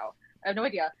 I don't know. I have no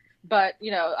idea. But,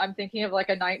 I'm thinking of like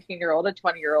a 19-year-old, a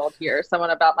 20-year-old here, someone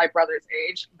about my brother's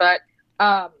age. But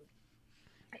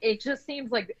it just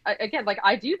seems like, again, like,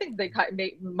 I do think they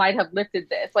might have lifted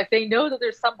this. Like, they know that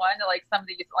there's someone, like some of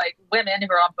these like women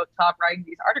who are on Book Talk writing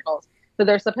these articles, who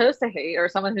they're supposed to hate or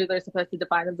someone who they're supposed to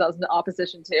define themselves in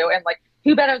opposition to. And like,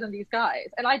 who better than these guys?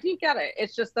 And I do get it.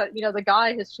 It's just that, the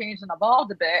guy has changed and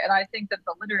evolved a bit. And I think that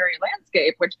the literary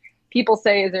landscape, which people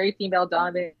say is very female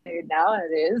dominated now, and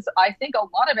it is, I think a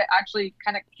lot of it actually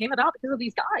kind of came about because of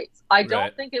these guys. I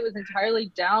don't think it was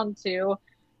entirely down to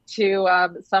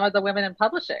some of the women in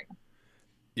publishing.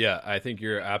 Yeah, I think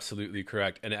you're absolutely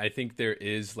correct. And I think there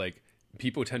is like,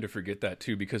 people tend to forget that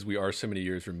too, because we are so many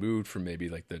years removed from maybe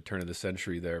like the turn of the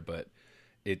century there, but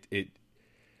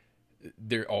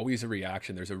there's always a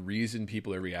reaction. There's a reason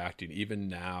people are reacting. Even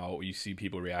now you see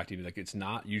people reacting, like it's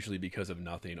not usually because of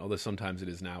nothing, although sometimes it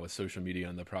is now with social media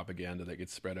and the propaganda that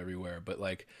gets spread everywhere. But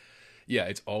like, yeah,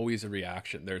 it's always a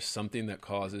reaction. There's something that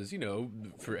causes,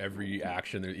 for every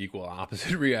action, there's equal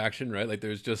opposite reaction, right? Like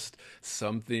there's just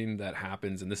something that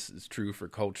happens. And this is true for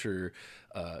culture,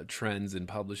 trends in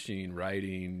publishing,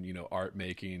 writing, art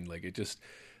making. Like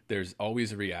there's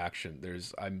always a reaction.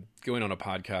 I'm going on a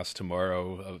podcast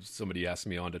tomorrow. Somebody asked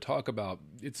me on to talk about,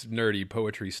 it's nerdy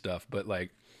poetry stuff, but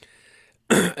like,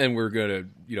 and we're going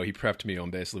to, he prepped me on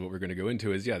basically what we're going to go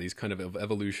into is, these kind of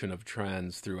evolution of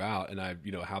trends throughout. And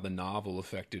how the novel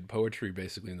affected poetry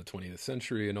basically in the 20th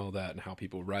century and all that, and how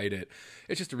people write it.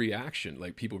 It's just a reaction,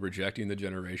 like people rejecting the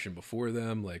generation before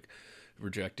them, like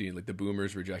rejecting, like the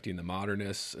boomers rejecting the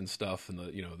modernists and stuff, and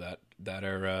the, that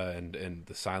era and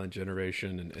the silent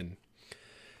generation. And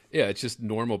yeah, it's just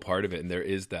normal part of it. And there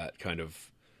is that kind of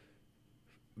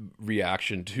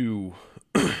reaction to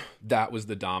that was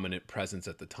the dominant presence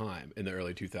at the time in the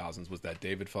early 2000s, was that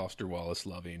David Foster Wallace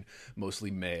loving,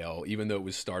 mostly male, even though it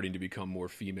was starting to become more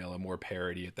female and more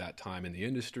parody at that time in the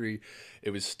industry, it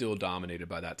was still dominated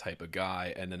by that type of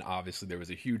guy. And then obviously there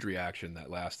was a huge reaction that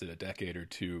lasted a decade or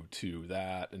two to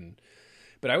that.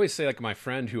 But I always say, like my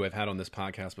friend who I've had on this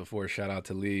podcast before, shout out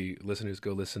to Lee, listeners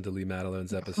go listen to Lee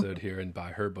Madalone's episode here and buy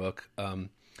her book.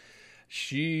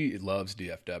 She loves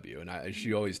DFW, and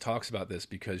she always talks about this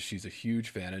because she's a huge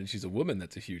fan, and she's a woman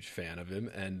that's a huge fan of him,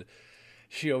 and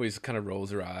she always kind of rolls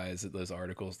her eyes at those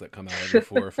articles that come out every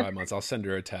 4 or 5 months. I'll send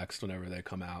her a text whenever they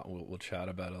come out, and we'll chat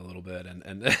about it a little bit,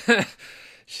 and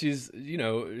she's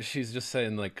she's just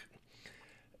saying, like,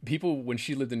 people, when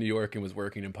she lived in New York and was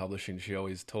working in publishing, she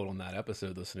always told on that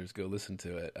episode, listeners go listen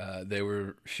to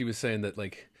it, she was saying that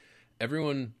like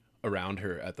everyone around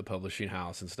her at the publishing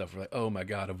house and stuff were like, oh my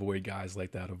God, avoid guys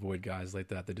like that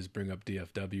that just bring up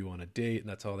DFW on a date and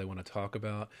that's all they want to talk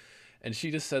about. And she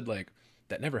just said, like,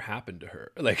 that never happened to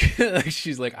her. Like,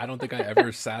 she's like, I don't think I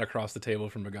ever sat across the table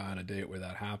from a guy on a date where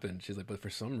that happened. She's like, but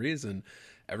for some reason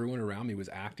everyone around me was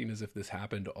acting as if this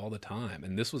happened all the time.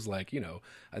 And this was like,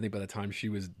 I think by the time she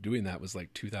was doing that was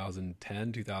like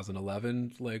 2010,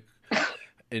 2011, like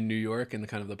in New York and the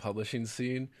kind of the publishing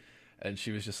scene. And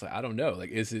she was just like, I don't know. Like,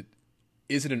 is it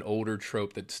an older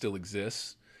trope that still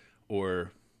exists?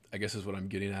 Or I guess is what I'm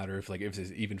getting at. Or if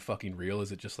it's even fucking real,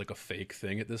 is it just like a fake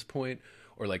thing at this point?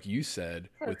 Or like you said,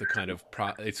 with the kind of,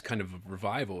 it's kind of a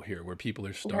revival here where people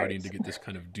are starting to get this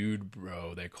kind of dude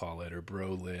bro, they call it, or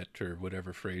bro lit, or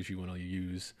whatever phrase you want to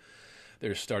use.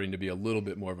 There's starting to be a little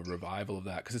bit more of a revival of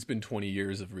that because it's been 20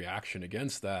 years of reaction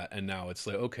against that. And now it's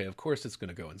like, okay, of course it's going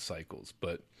to go in cycles.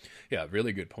 But yeah,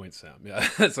 really good point, Sam. Yeah,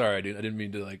 sorry, I didn't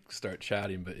mean to like start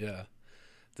chatting, but yeah,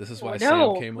 this is why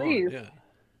Sam came on. Yeah.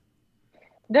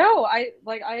 No, I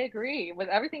agree with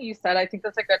everything you said. I think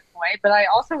that's a good point. But I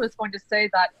also was going to say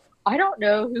that I don't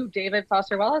know who David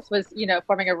Foster Wallace was,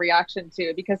 forming a reaction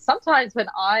to, because sometimes when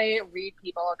I read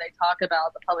people and they talk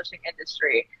about the publishing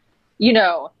industry,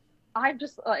 I'm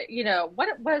just like, what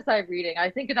was I reading? I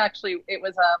think it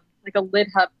was like a Lit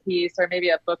Hub piece or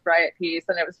maybe a Book Riot piece,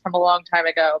 and it was from a long time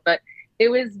ago. But it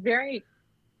was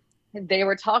they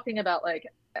were talking about like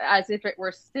as if it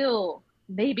were still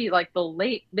maybe like the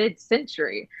late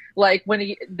mid-century, like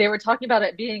when they were talking about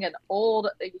it being an old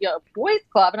boys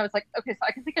club, and I was like, okay, so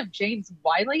I can think of James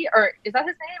Wiley, or is that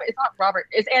his name? It's not Robert.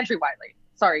 It's Andrew Wiley.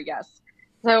 Sorry, yes.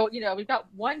 So we've got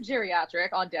one geriatric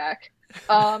on deck.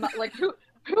 Like who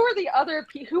are the other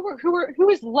who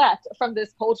is left from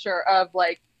this culture of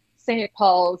like St.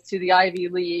 Paul's to the Ivy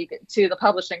League to the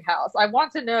publishing house? I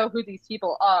want to know who these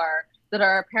people are that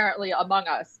are apparently among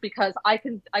us, because I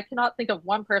cannot think of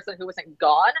one person who wasn't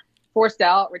gone, forced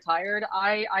out, retired.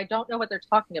 I don't know what they're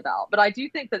talking about, but I do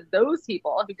think that those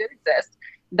people who did exist,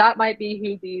 that might be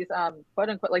who these quote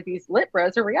unquote like these lit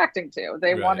bros are reacting to.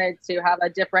 They wanted to have a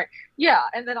different,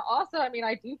 and then also, I mean,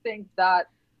 I do think that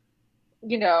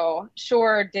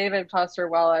sure, David Foster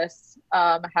Wallace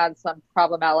had some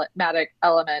problematic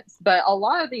elements, but a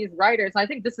lot of these writers, and I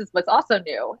think this is what's also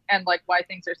new and like why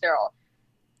things are sterile.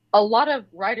 a lot of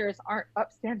writers aren't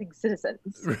upstanding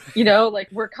citizens. Like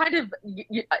we're kind of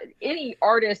any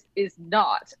artist is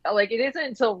not. Like it isn't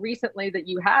until recently that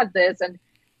you had this, and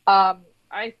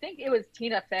I think it was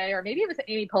Tina Fey or maybe it was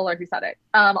Amy Poehler who said it.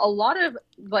 A lot of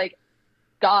like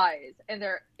guys in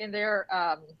their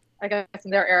I guess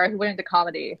in their era who went into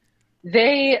comedy,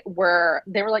 they were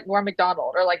like Norm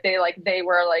Macdonald, or like they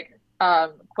were like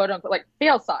quote unquote like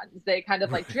fail sons. They kind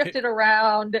of like drifted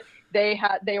around. They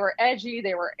were edgy,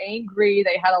 they were angry,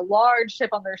 they had a large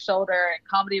chip on their shoulder, and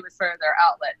comedy was sort of their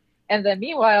outlet. And then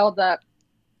meanwhile, the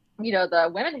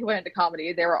women who went into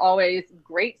comedy, they were always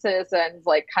great citizens,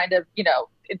 like kind of,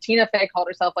 Tina Fey called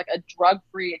herself like a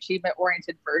drug-free,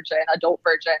 achievement-oriented virgin, adult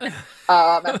virgin.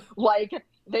 Like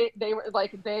they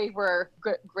were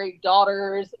great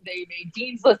daughters. They made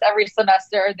dean's list every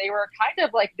semester. They were kind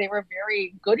of like, they were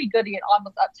very goody-goody and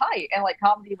almost uptight, and like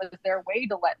comedy was their way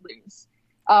to let loose.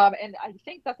 And I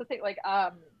think that's the thing. Like,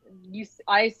 I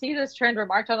see this trend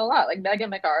remarked on a lot. Like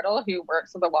Megan McArdle, who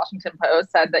works for the Washington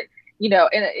Post, said that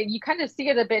and you kind of see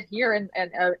it a bit here in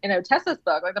Ottessa's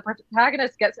book. Like the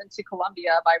protagonist gets into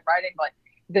Columbia by writing like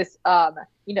this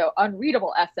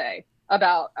unreadable essay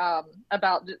about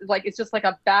like it's just like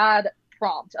a bad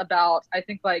prompt about, I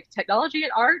think, like technology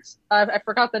and art. I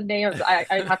forgot the name of I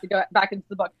have to go back into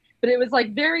the book. But it was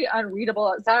like very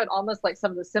unreadable. It sounded almost like some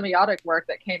of the semiotic work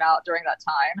that came out during that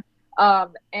time.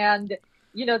 And,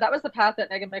 that was the path that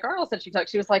Megan McArdle said she took.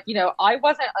 She was like, I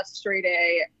wasn't a straight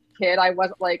A kid. I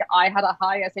wasn't like, I had a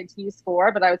high SAT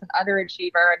score, but I was an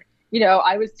underachiever. And,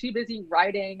 I was too busy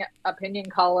writing opinion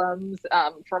columns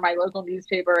for my local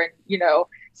newspaper and,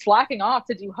 slacking off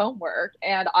to do homework.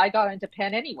 And I got into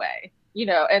Penn anyway,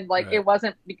 and like, right. It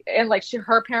wasn't, and like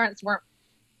her parents weren't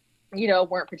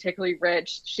particularly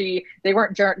rich. They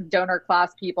weren't donor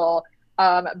class people.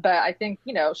 But I think,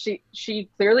 she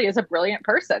clearly is a brilliant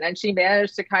person, and she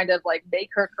managed to kind of like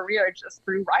make her career just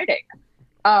through writing.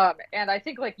 And I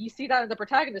think like you see that in the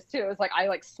protagonist too. It's like, I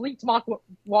like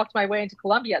walked my way into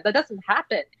Columbia. That doesn't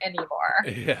happen anymore.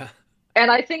 Yeah.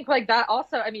 And I think like that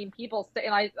also, I mean, people say,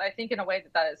 and I think in a way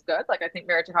that is good. Like I think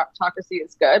meritocracy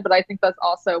is good, but I think that's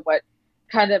also what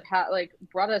kind of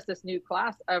brought us this new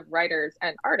class of writers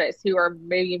and artists who are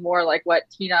maybe more like what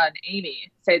Tina and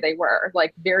Amy say they were,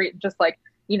 like very just like,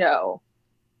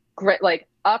 great, like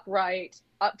upright,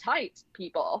 uptight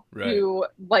people, right, who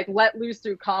like let loose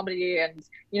through comedy and,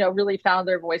 really found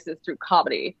their voices through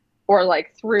comedy or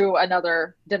like through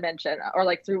another dimension or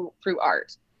like through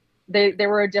art. They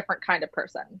were a different kind of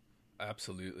person.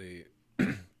 Absolutely.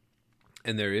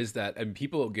 And there is that, and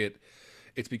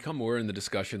it's become more in the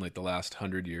discussion like the last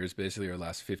 100 years, basically, or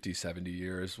last 50, 70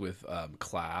 years with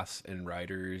class and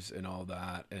writers and all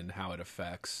that, and how it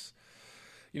affects,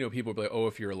 people be like, oh,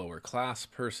 if you're a lower class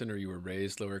person or you were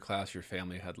raised lower class, your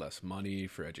family had less money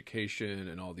for education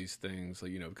and all these things,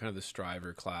 like, kind of the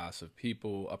striver class of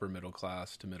people, upper middle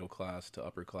class to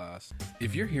upper class.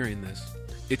 If you're hearing this,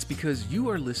 it's because you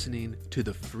are listening to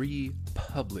the free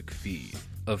public feed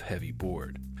of Heavy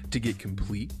Board. To get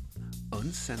complete,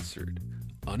 uncensored,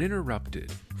 uninterrupted,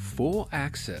 full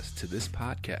access to this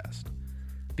podcast,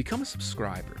 become a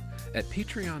subscriber at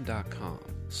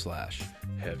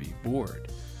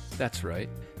patreon.com/heavyboard. That's right,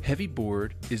 Heavy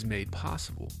Board is made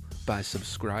possible by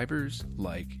subscribers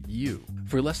like you.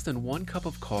 For less than 1 cup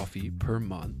of coffee per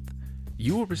month,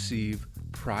 you will receive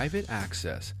private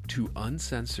access to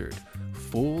uncensored,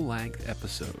 full-length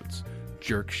episodes,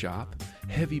 Jerk Shop,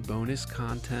 heavy bonus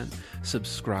content,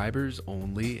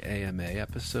 subscribers-only AMA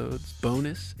episodes,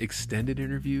 bonus extended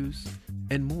interviews,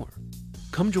 and more.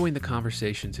 Come join the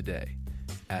conversation today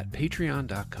at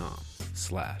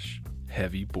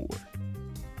patreon.com/heavyboard.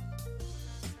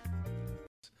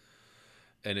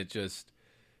 And it just,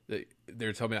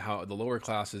 they're telling me how the lower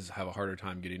classes have a harder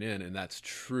time getting in, and that's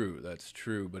true,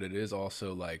 but it is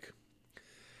also like,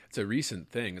 it's a recent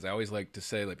thing, as I always like to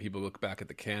say, like people look back at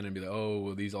the canon and be like, oh,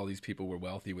 well, all these people were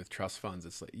wealthy with trust funds.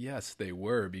 It's like, yes, they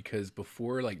were, because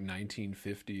before like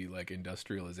 1950, like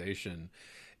industrialization,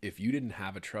 if you didn't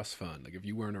have a trust fund, like if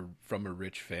you weren't from a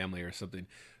rich family or something,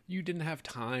 you didn't have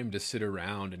time to sit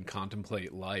around and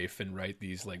contemplate life and write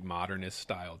these like modernist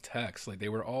style texts. Like they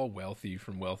were all wealthy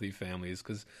from wealthy families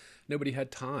because nobody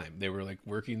had time. They were like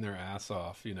working their ass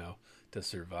off, to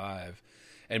survive.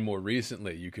 And more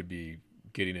recently, you could be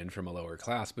getting in from a lower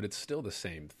class, but it's still the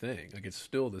same thing. Like it's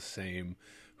still the same.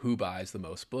 Who buys the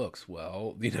most books?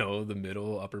 Well, the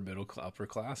middle, upper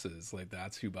classes. Like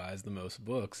that's who buys the most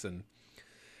books. And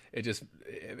it just,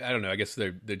 I don't know. I guess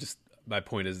they're just, my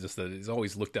point is just that it's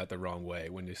always looked at the wrong way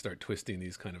when you start twisting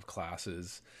these kind of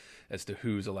classes as to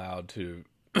who's allowed to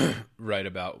write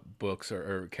about books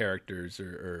or characters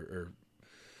or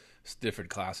different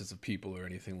classes of people or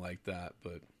anything like that.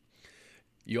 But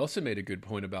you also made a good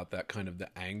point about that kind of the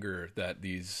anger that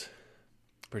these,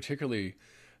 particularly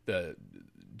the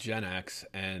Gen X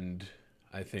and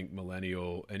I think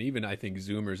millennial and even I think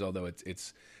Zoomers, although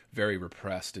it's very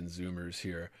repressed in Zoomers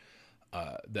here,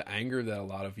 the anger that a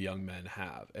lot of young men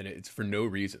have, and it's for no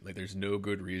reason. Like there's no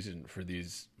good reason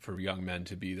for young men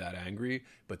to be that angry,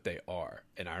 but they are.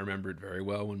 And I remember it very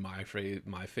well when my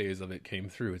phase of it came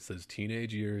through. It's those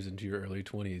teenage years into your early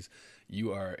 20s.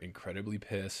 You are incredibly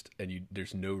pissed, and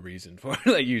there's no reason for it,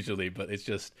 like usually, but it's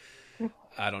just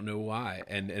I don't know why.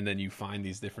 And then you find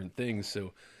these different things.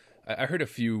 So I heard a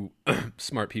few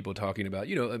smart people talking about,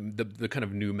 the kind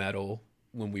of new metal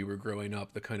when we were growing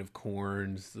up, the kind of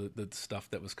corns, the stuff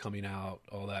that was coming out,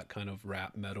 all that kind of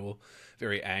rap metal,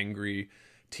 very angry.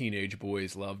 Teenage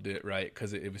boys loved it, right?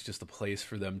 Because it was just a place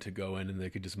for them to go in and they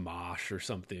could just mosh or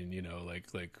something,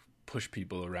 like push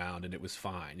people around, and it was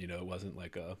fine. It wasn't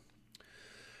like a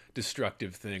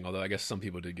destructive thing, although I guess some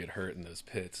people did get hurt in those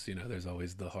pits. There's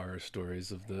always the horror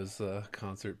stories of those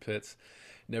concert pits.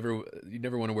 You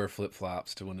never want to wear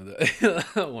flip-flops to one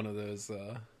of those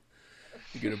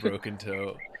you get a broken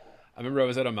toe. I remember I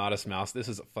was at a Modest Mouse. This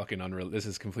is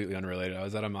completely unrelated. I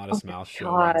was at a Modest Mouse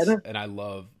show once, and I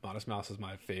love Modest Mouse is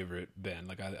my favorite band.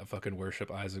 Like I fucking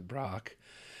worship Isaac Brock.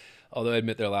 Although I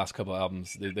admit their last couple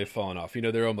albums, they've fallen off.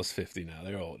 They're almost 50 now.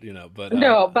 They're old, but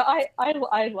but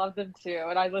I love them too,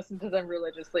 and I listened to them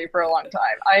religiously for a long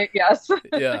time. Yes.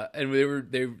 Yeah, and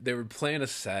they were playing a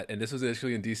set, and this was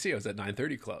actually in DC. I was at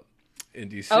 930 Club in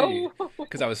DC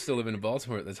because I was still living in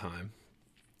Baltimore at the time.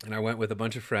 And I went with a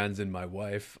bunch of friends and my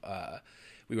wife.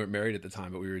 We weren't married at the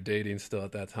time, but we were dating still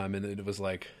at that time. And it was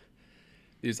like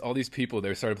all these people,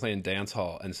 they started playing dance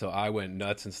hall. And so I went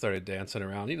nuts and started dancing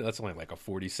around. That's only like a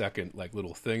 40-second like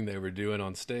little thing they were doing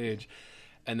on stage.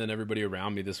 And then everybody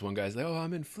around me, this one guy's like, "Oh,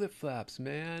 I'm in flip-flops,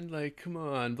 man. Like, come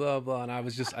on, blah, blah." And I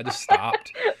just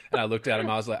stopped. And I looked at him.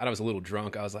 I was like, and I was a little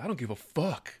drunk. I was like, "I don't give a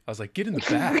fuck." I was like, "Get in the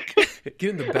back. Get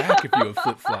in the back if you have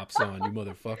flip-flops on, you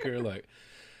motherfucker." Like,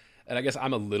 and I guess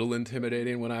I'm a little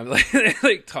intimidating when I'm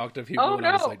like talk to people when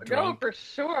I was like drunk. No, for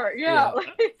sure. Yeah.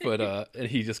 But and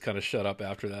he just kind of shut up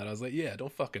after that. I was like, "Yeah,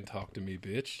 don't fucking talk to me,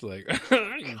 bitch. Like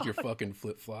your fucking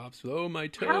flip-flops. Oh, my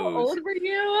toes." How old were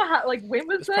you? When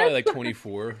was this? It's probably like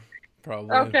 24,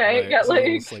 probably. Okay.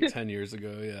 It's like 10 years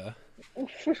ago, yeah.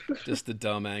 Just a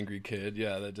dumb, angry kid.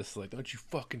 Yeah, that just like, "Don't you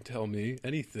fucking tell me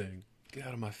anything. Get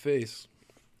out of my face."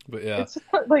 But yeah, it's just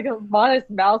like a Modest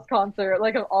Mouse concert,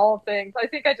 like of all things. I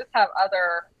think I just have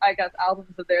other,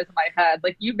 albums of theirs in my head.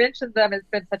 Like you mentioned them, it's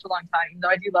been such a long time, even though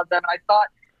I do love them. And I thought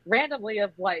randomly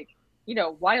of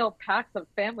Wild Packs of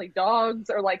Family Dogs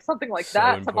or like something like so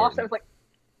that. Important.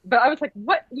 I was like,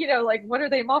 what, what are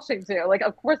they moshing to? Like,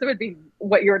 of course it would be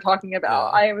what you were talking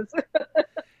about. Yeah. I was.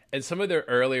 And some of their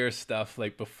earlier stuff,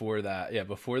 like before that,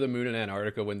 before the Moon in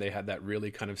Antarctica, when they had that really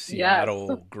kind of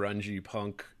Seattle grungy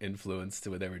punk influence to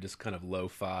where they were just kind of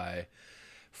lo-fi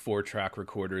 4-track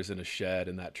recorders in a shed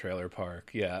in that trailer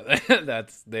park. Yeah,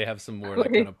 they have some more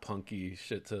like kind of punky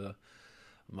shit to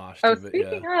mosh to.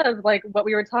 Speaking of like what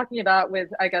we were talking about with,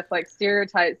 I guess, like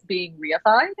stereotypes being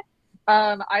reified,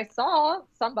 I saw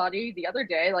somebody the other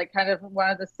day, like kind of one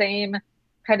of the same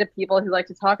kind of people who like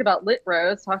to talk about Lit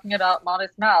Rose talking about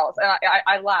Modest Mouse, and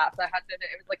I laughed. I had to admit,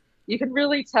 it was like you can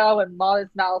really tell when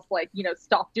Modest Mouse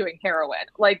stopped doing heroin.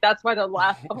 Like that's why the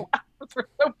last couple albums were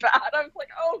so bad. I was like,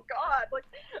 oh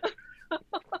god,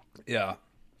 Yeah.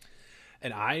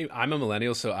 And I'm a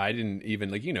millennial, so I didn't even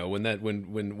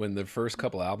when the first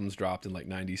couple albums dropped in like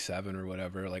 97 or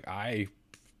whatever, like I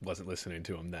wasn't listening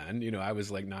to them then. I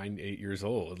was like 8 years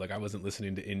old. Like I wasn't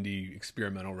listening to indie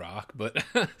experimental rock, but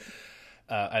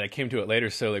and I came to it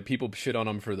later. So like people shit on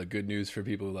them for the Good News for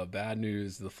People Who Love Bad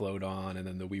News, the Float On, and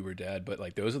then the We Were Dead. But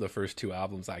like those are the first 2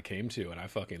 albums I came to, and I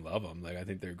fucking love them. Like I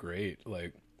think they're great.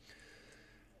 Like,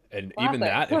 and even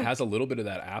that, it has a little bit of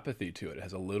that apathy to it. It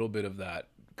has a little bit of that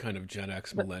kind of Gen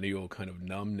X millennial kind of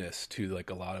numbness to like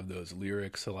a lot of those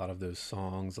lyrics, a lot of those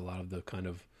songs, a lot of the kind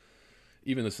of,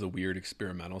 even this is the weird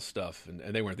experimental stuff.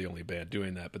 And they weren't the only band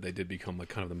doing that, but they did become like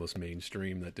kind of the most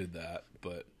mainstream that did that.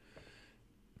 But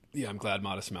yeah, I'm glad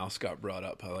Modest Mouse got brought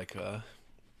up.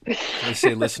 I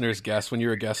say listeners guest, when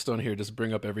you're a guest on here, just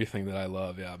bring up everything that I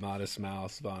love. Yeah, Modest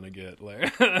Mouse, Vonnegut.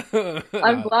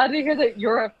 I'm glad to hear that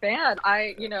you're a fan.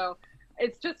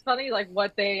 It's just funny, like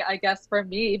what they, I guess for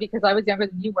me, because I was younger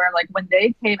than you were, like when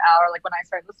they came out or like when I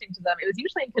started listening to them, it was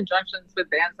usually in conjunctions with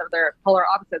bands of their polar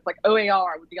opposites. Like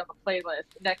OAR would be on the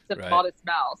playlist next to Modest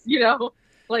Mouse,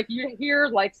 like you hear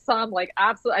like some like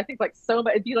absolute, I think like so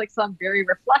much, it'd be like some very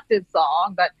reflective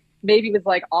song that maybe was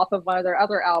like off of one of their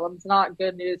other albums, not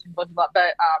Good News from Blah,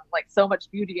 but like So Much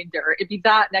Beauty and Dirt. It'd be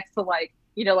that next to like,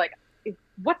 like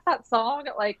what's that song?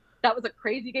 Like that was a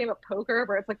crazy game of poker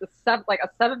where it's like a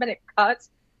 7 minute cut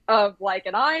of like,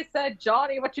 and I said,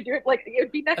 Johnny, what you doing? Like it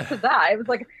would be next to that. It was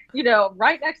like,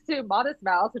 right next to Modest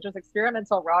Mouse, which was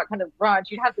experimental rock kind of grunge.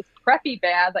 You'd have this preppy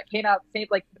band that came out same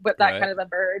like what that kind of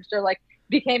emerged or like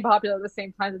became popular at the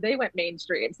same time that they went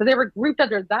mainstream. So they were grouped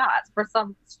under that for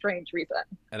some strange reason.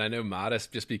 And I know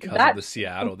Modest, just because of the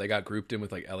Seattle, they got grouped in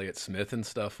with like Elliott Smith and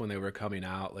stuff when they were coming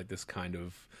out, like this kind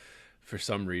of, for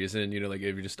some reason, like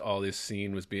it just all this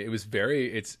scene was being,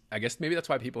 I guess maybe that's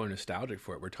why people are nostalgic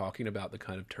for it. We're talking about the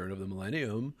kind of turn of the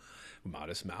millennium.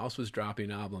 Modest Mouse was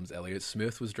dropping albums. Elliott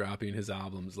Smith was dropping his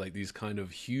albums, like these kind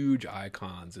of huge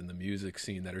icons in the music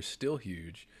scene that are still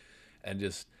huge. And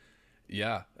just,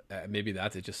 maybe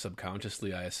that's it. Just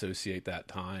subconsciously, I associate that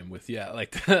time with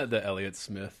like the Elliott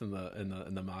Smith and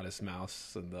the Modest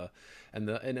Mouse and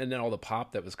then all the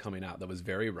pop that was coming out that was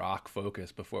very rock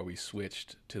focused before we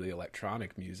switched to the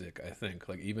electronic music. I think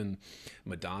like even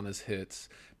Madonna's hits,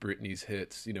 Britney's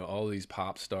hits, all these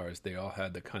pop stars, they all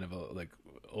had the kind of a like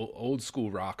old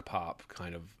school rock pop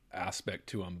kind of aspect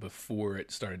to them before it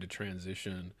started to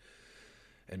transition,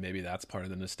 and maybe that's part of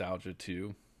the nostalgia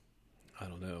too. I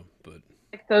don't know, but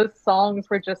like those songs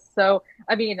were just so,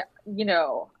 I mean,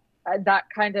 that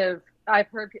kind of, I've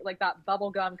heard like that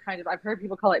bubblegum kind of, I've heard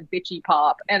people call it bitchy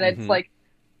pop. And it's like,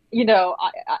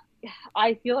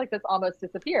 I feel like that's almost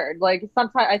disappeared. Like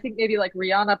sometimes I think maybe like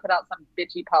Rihanna put out some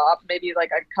bitchy pop, maybe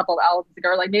like a couple albums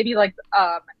ago, like maybe like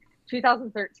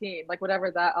 2013, like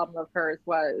whatever that album of hers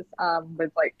was,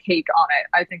 with like Cake on it.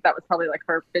 I think that was probably like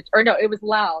her bitch, or no, it was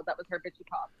Loud. That was her bitchy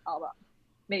pop album,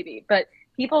 maybe. But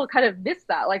people kind of miss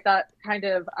that, like that kind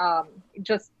of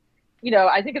just,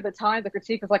 I think at the time the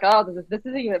critique was like, oh, this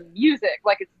isn't even music,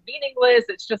 like it's meaningless,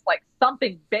 it's just like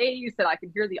something bass and I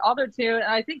can hear the auto tune. And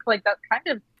I think like that kind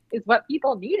of is what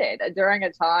people needed during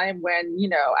a time when,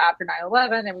 after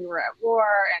 9/11 and we were at war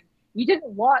and you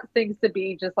didn't want things to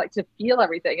be just like to feel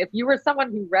everything. If you were someone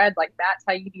who read like Matt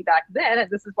Taibbi back then, and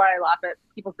this is why I laugh at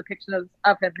people's depiction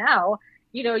of him now,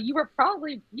 you were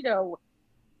probably, you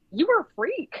were a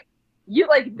freak. You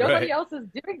like nobody else is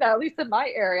doing that, at least in my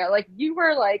area. Like you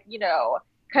were like,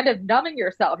 kind of numbing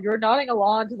yourself. You were nodding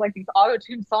along to like these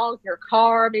auto-tuned songs in your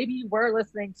car. Maybe you were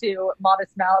listening to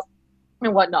Modest Mouse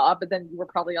and whatnot, but then you were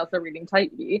probably also reading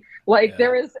Taibbi. Like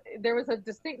there was a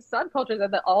distinct subculture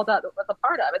that all that was a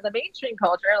part of. And the mainstream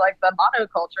culture, like the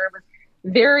monoculture, was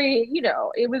very,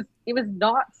 it was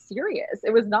not serious.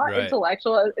 It was not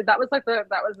intellectual. That was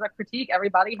the critique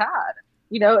everybody had.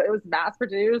 It was mass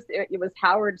produced. It was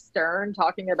Howard Stern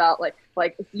talking about like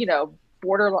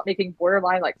making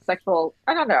borderline like sexual,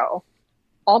 I don't know,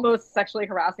 almost sexually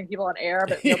harassing people on air,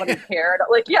 but nobody cared.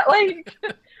 Like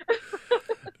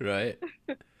right.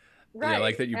 Yeah, I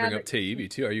like that you bring up Taibbi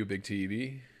too. Are you a big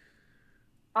Taibbi?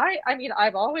 I mean,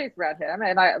 I've always read him,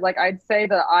 and I'd say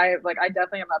that I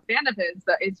definitely am a fan of his.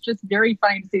 But it's just very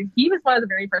funny to see. He was one of the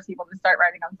very first people to start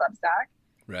writing on Substack.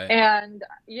 Right. And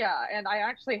and I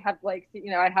actually have I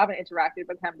haven't interacted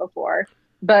with him before,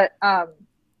 but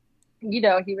he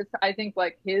was, I think,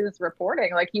 like his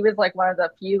reporting, like he was like one of the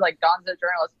few like gonzo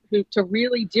journalists who to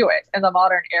really do it in the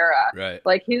modern era. Right.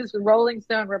 Like his Rolling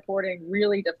Stone reporting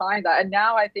really defined that. And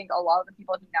now I think a lot of the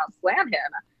people who now slam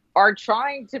him are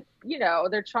trying to,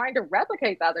 they're trying to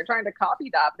replicate that. They're trying to copy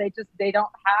that. But they don't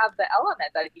have the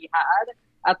element that he had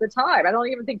at the time. I don't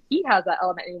even think he has that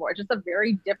element anymore. It's just a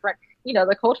very different,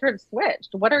 the culture has switched.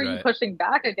 What are you pushing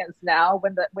back against now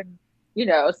when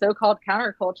so-called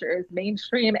counterculture is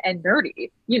mainstream and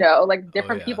nerdy, like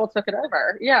different people took it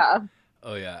over. Yeah.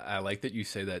 Oh yeah. I like that you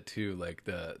say that too. Like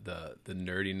the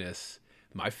nerdiness.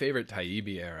 My favorite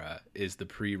Taibbi era is the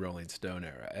pre-Rolling Stone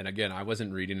era. And again, I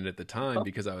wasn't reading it at the time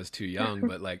because I was too young,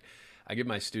 but like I give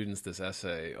my students this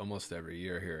essay almost every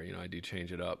year here. I do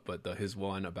change it up, but his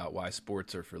one about why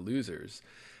sports are for losers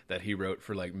that he wrote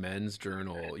for like Men's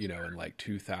Journal, in like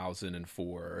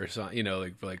 2004 or something,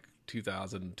 like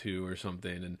 2002 or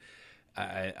something.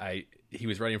 And he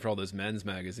was writing for all those men's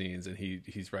magazines, and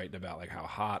he's writing about like how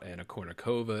hot Anna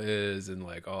Kournikova is and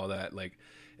like all that. Like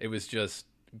it was just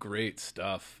great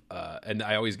stuff. And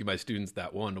I always give my students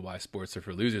that one, to why sports are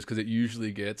for losers, because it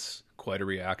usually gets quite a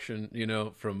reaction,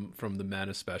 from the men,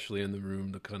 especially in the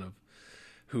room, the kind of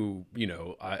who,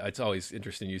 it's always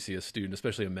interesting. You see a student,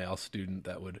 especially a male student,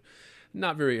 that would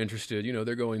not very interested,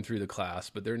 they're going through the class,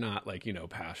 but they're not like,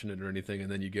 passionate or anything.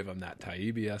 And then you give them that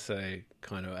Taibbi essay,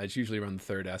 kind of, it's usually around the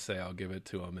third essay, I'll give it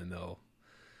to them, and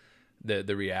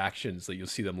the reactions, that you'll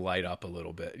see them light up a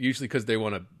little bit, usually because they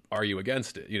want to argue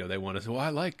against it. They want to say, well, I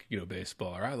like,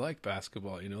 baseball, or I like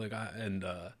basketball,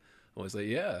 I was like,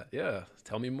 yeah,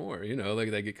 tell me more,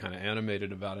 like they get kind of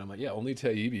animated about it. I'm like, yeah, only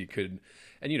Taibbi could.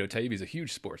 And, Taibbi's a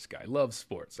huge sports guy, loves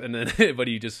sports. And then, but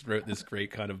he just wrote this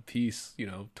great kind of piece,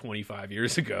 25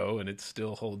 years ago, and it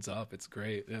still holds up. It's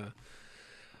great. Yeah.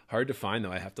 Hard to find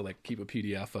though. I have to like keep a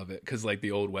PDF of it, because like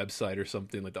the old website or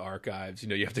something, like the archives,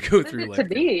 you have to go through. Like,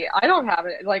 to me, I don't have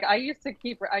it. Like I used to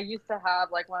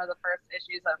have like one of the first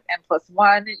issues of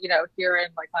N+1, here in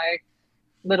like my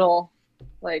little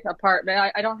like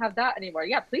apartment. I don't have that anymore.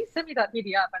 Yeah, please send me that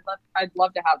PDF. I'd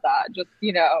love to have that, just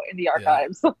in the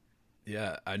archives.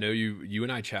 Yeah, I know you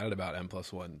and I chatted about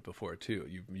N+1 before too.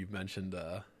 You've mentioned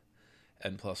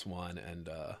N+1, and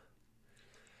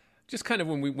just kind of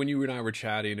when you and I were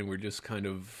chatting, and we're just kind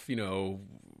of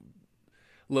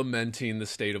lamenting the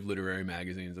state of literary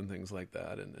magazines and things like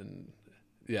that, and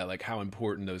yeah, like how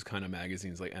important those kind of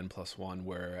magazines like N+1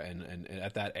 were, and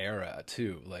at that era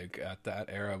too, like at that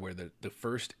era where the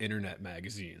first internet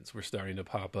magazines were starting to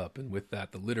pop up, and with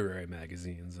that the literary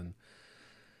magazines, and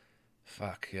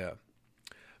fuck yeah.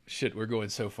 Shit, we're going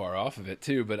so far off of it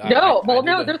too, but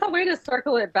there's a way to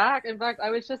circle it back. In fact, I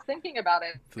was just thinking about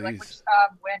it. Please.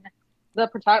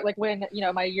 When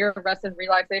my year of rest and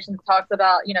relaxation talks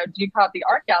about, Ducat, the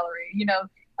art gallery,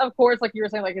 of course, like you were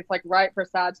saying, like it's like ripe for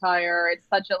satire. It's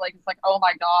such a it's like, oh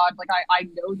my God, like I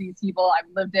know these people, I've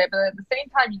lived it. But at the same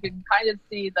time, you can kind of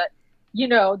see that,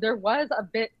 there was a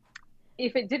bit,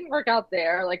 if it didn't work out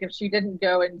there, like if she didn't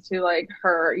go into like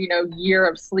her, year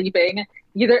of sleeping,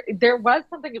 either there was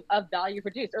something of value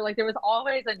produced, or like there was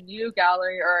always a new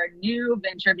gallery or a new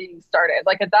venture being started.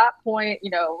 Like at that point,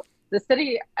 the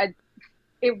city,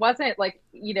 it wasn't like,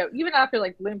 even after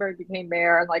like Bloomberg became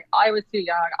mayor, and like I was too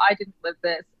young, I didn't live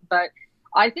this, but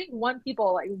I think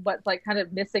what's like kind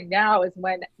of missing now is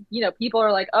when, people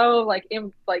are like, oh, like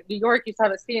in like New York used to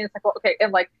have a scene. It's like, well, okay.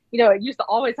 And like, it used to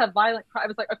always have violent crime. I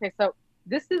was like, okay, so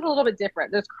this is a little bit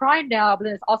different. There's crime now, but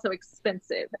then it's also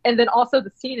expensive. And then also the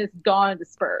scene is gone and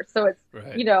dispersed. So it's,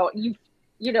 right.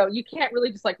 You can't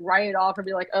really just like write it off and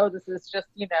be like, oh, this is just,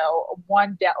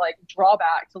 one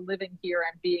drawback to living here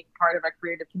and being part of a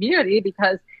creative community,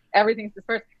 because everything's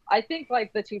dispersed. I think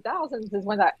like the 2000s is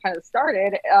when that kind of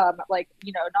started.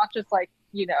 Not just like,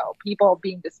 people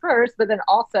being dispersed, but then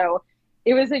also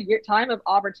it was a time of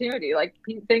opportunity. Like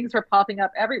things were popping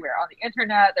up everywhere on the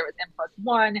internet. There was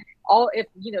N+1. If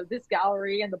this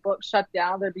gallery and the book shut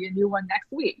down, there'd be a new one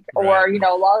next week. Right.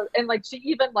 Or and like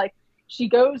she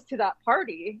goes to that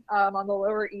party on the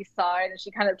Lower East Side, and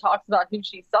she kind of talks about who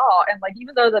she saw. And like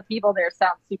even though the people there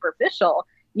sound superficial,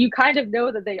 you kind of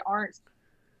know that they aren't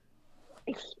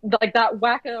like that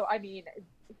wacko. I mean,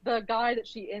 the guy that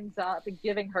she ends up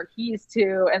giving her keys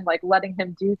to and like letting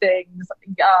him do things.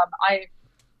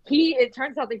 It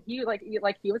turns out that he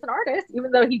was an artist,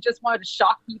 even though he just wanted to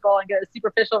shock people and get a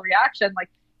superficial reaction. Like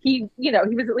he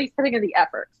was at least putting in the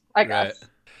effort, I guess. Right.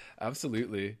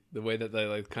 Absolutely. The way that they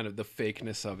like kind of the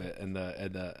fakeness of it, and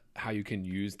the how you can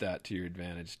use that to your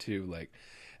advantage too. Like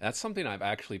that's something I've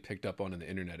actually picked up on in the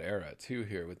internet era too,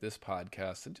 here with this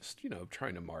podcast, and just,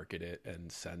 trying to market it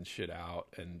and send shit out,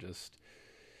 and just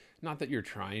not that you're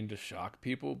trying to shock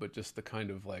people, but just the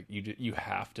kind of like you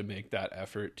have to make that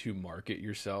effort to market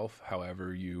yourself.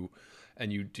 However, you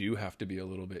do have to be a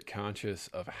little bit conscious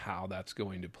of how that's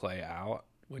going to play out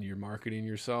when you're marketing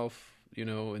yourself,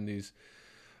 in these,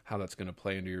 how that's going to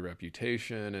play into your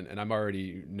reputation. And I'm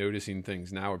already noticing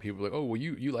things now where people are like, oh, well,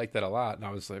 you like that a lot. And I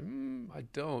was like, I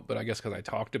don't, but I guess because I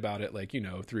talked about it like,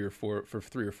 3 or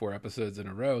 4 episodes in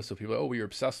a row. So people are, oh, well, you're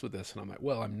obsessed with this. And I'm like,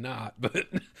 well, I'm not, but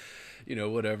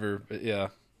whatever. But yeah,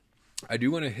 I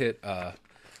do want to hit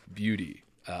beauty,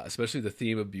 especially the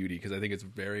theme of beauty, because I think it's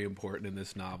very important in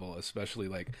this novel, especially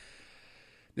like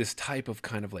this type of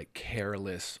kind of like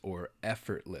careless or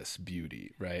effortless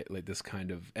beauty, right? Like this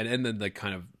kind of, and then like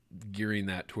kind of gearing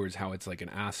that towards how it's like an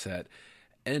asset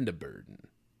and a burden,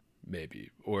 maybe.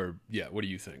 Or yeah, what do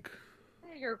you think?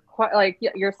 You're quite like,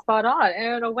 yeah, you're spot on.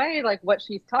 And in a way, like what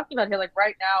she's talking about here, like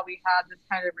right now we have this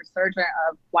kind of resurgence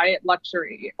of quiet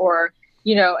luxury, or,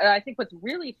 and I think what's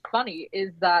really funny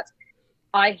is that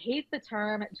I hate the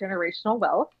term generational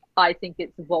wealth. I think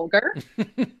it's vulgar.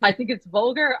 I think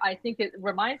it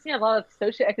reminds me a lot of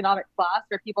socioeconomic class,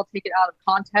 where people take it out of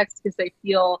context because they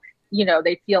feel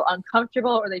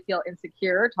uncomfortable, or they feel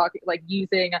insecure talking, like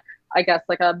using, I guess,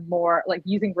 like a more like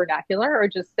using vernacular, or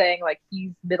just saying like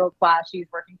he's middle class, she's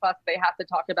working class. They have to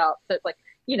talk about, so like,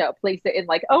 place it in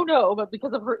like, oh no, but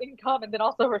because of her income, and then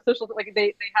also her social, like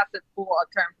they have to pull a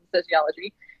term from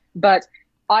sociology. But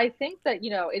I think that,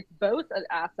 it's both an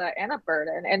asset and a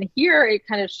burden. And here it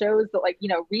kind of shows that, like,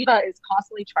 Reva is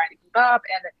constantly trying to keep up,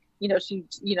 and,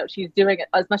 she's doing it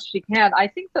as much as she can. I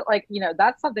think that, like,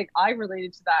 that's something I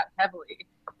related to that heavily.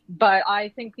 But I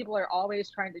think people are always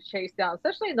trying to chase down,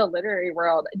 especially in the literary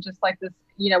world, just like this,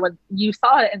 when you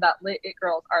saw it in that Lit It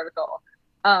Girls article,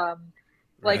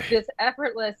 like this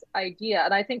effortless idea.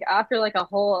 And I think after like a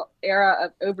whole era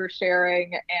of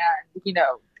oversharing and,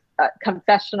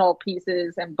 confessional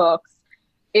pieces and books,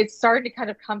 it's starting to kind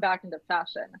of come back into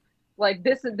fashion. Like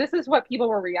this is what people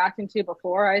were reacting to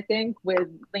before, I think, with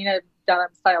Lena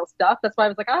Dunham style stuff. That's why I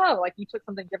was like, oh, like you took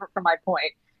something different from my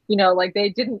point. Like they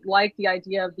didn't like the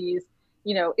idea of these,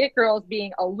 it girls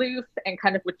being aloof and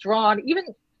kind of withdrawn. Even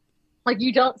like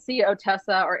you don't see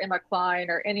Ottessa or Emma Klein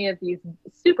or any of these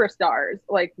superstars,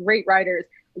 like great writers,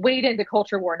 wade into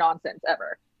culture war nonsense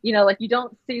ever. Like you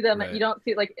don't see them. Right. You don't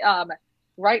see like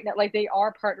right now, like they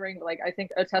are partnering. Like I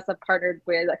think Ottessa partnered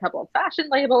with a couple of fashion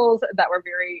labels that were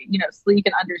very, sleek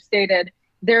and understated.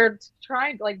 They're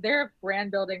trying, like their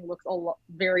brand building looks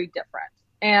very different.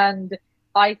 And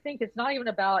I think it's not even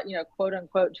about, quote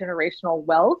unquote generational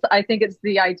wealth. I think it's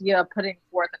the idea of putting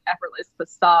forth an effortless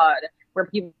facade where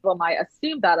people might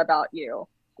assume that about you,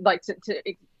 like to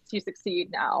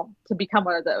succeed now, to become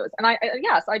one of those. And I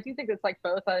do think it's like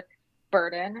both a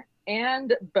burden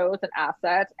and both an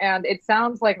asset. And it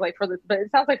sounds like for this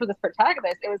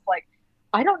protagonist, it was like,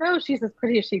 I don't know if she's as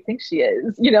pretty as she thinks she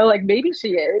is, like maybe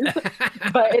she is,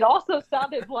 but it also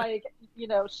sounded like,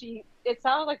 it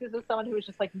sounded like this is someone who was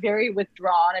just like very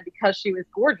withdrawn, and because she was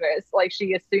gorgeous, like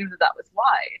she assumed that was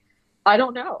why. I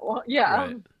don't know. Yeah.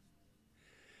 Right.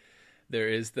 There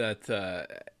is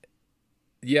that,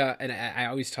 yeah. And I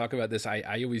always talk about this.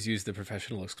 I always use the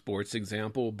professional sports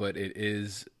example, but it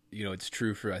is, it's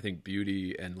true for, I think,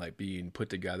 beauty and like being put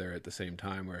together at the same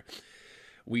time, where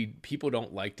people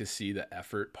don't like to see the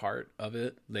effort part of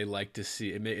it. They like to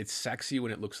see it's sexy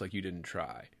when it looks like you didn't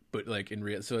try. But like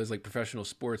so as like professional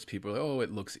sports people are like, oh,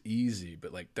 it looks easy,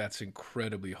 but like that's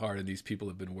incredibly hard. And these people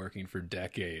have been working for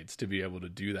decades to be able to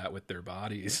do that with their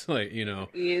bodies, like,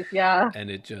 yeah. And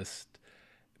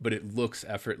but it looks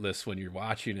effortless when you're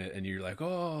watching it, and you're like,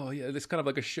 oh yeah, it's kind of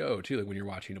like a show too. Like when you're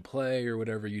watching a play or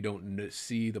whatever, you don't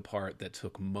see the part that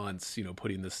took months,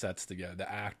 putting the sets together,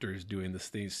 the actors doing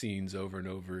these scenes over and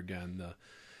over again,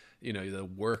 the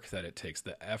work that it takes,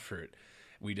 the effort.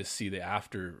 We just see the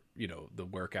after, the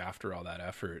work after all that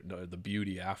effort, the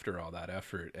beauty after all that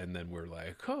effort. And then we're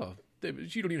like, oh,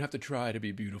 you don't even have to try to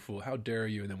be beautiful. How dare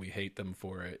you? And then we hate them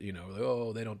for it. Like,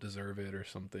 oh, they don't deserve it or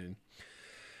something.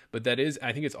 But that is,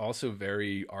 I think it's also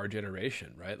very our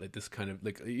generation, right? Like this kind of,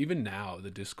 like even now, the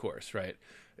discourse, right?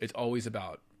 It's always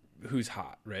about who's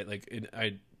hot, right? Like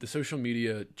the social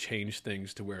media changed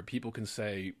things to where people can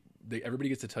say, everybody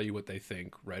gets to tell you what they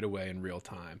think right away in real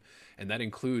time. And that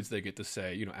includes, they get to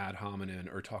say, ad hominem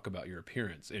or talk about your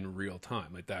appearance in real time.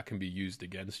 Like that can be used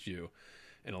against you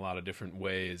in a lot of different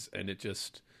ways. And it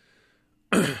just,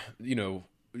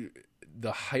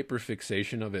 the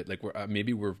hyperfixation of it, like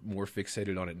maybe we're more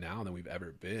fixated on it now than we've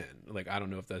ever been. Like, I don't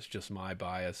know if that's just my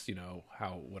bias,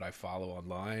 what I follow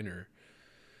online,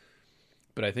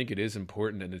 but I think it is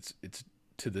important, and it's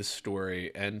to this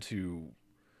story and to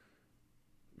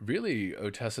really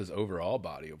Ottessa's overall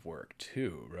body of work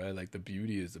too, right? Like the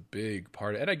beauty is a big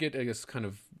part, and I guess kind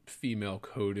of female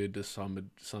coded to some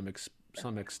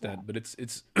extent, but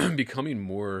it's becoming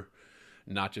more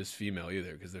not just female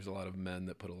either, because there's a lot of men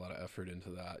that put a lot of effort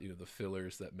into that, the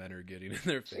fillers that men are getting in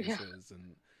their faces,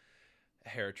 and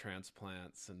hair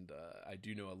transplants, and I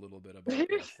do know a little bit about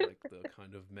this, like the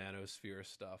kind of manosphere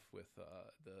stuff with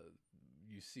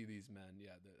you see these men,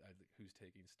 who's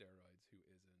taking steroids, who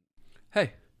isn't.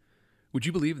 Hey, would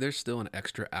you believe there's still an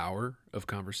extra hour of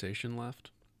conversation left?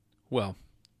 Well,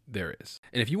 there is.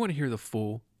 And if you want to hear the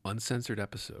full uncensored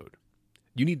episode,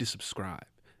 you need to subscribe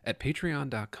at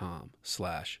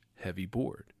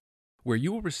patreon.com/heavyboard, where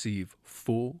you will receive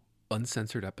full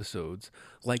uncensored episodes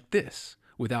like this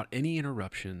without any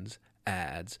interruptions,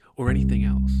 ads, or anything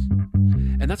else.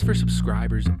 And that's for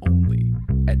subscribers only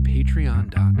at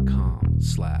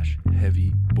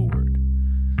patreon.com/heavyboard.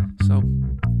 So,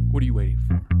 what are you waiting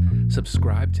for?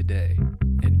 Subscribe today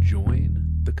and join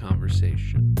the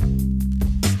conversation.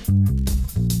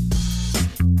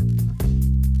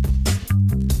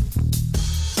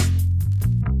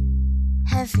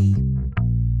 Heavy.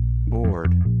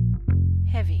 Bored.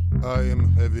 Heavy. I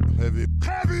am heavy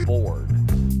Bored.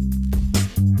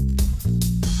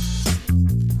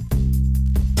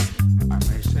 I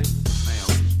may say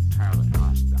male is entirely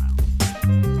hostile.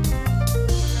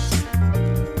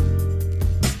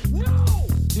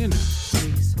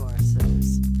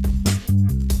 Resources.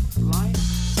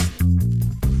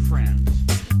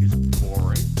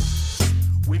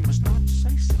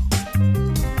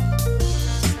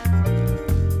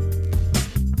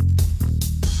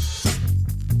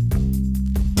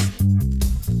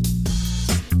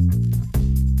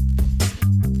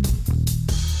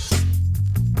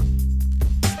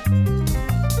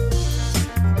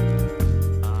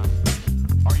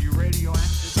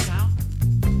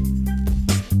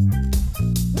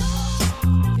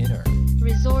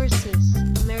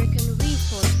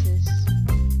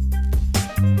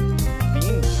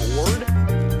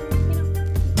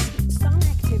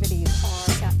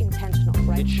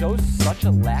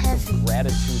 such a lack of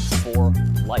gratitude for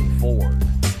life. Bored.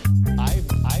 I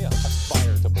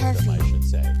aspire to boredom, I should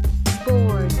say.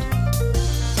 Bored.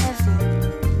 Heavy.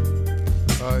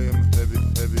 I am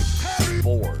heavy.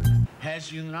 Bored.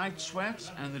 Has you the night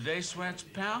sweats and the day sweats,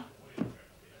 pal?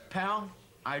 Pal,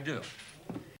 I do.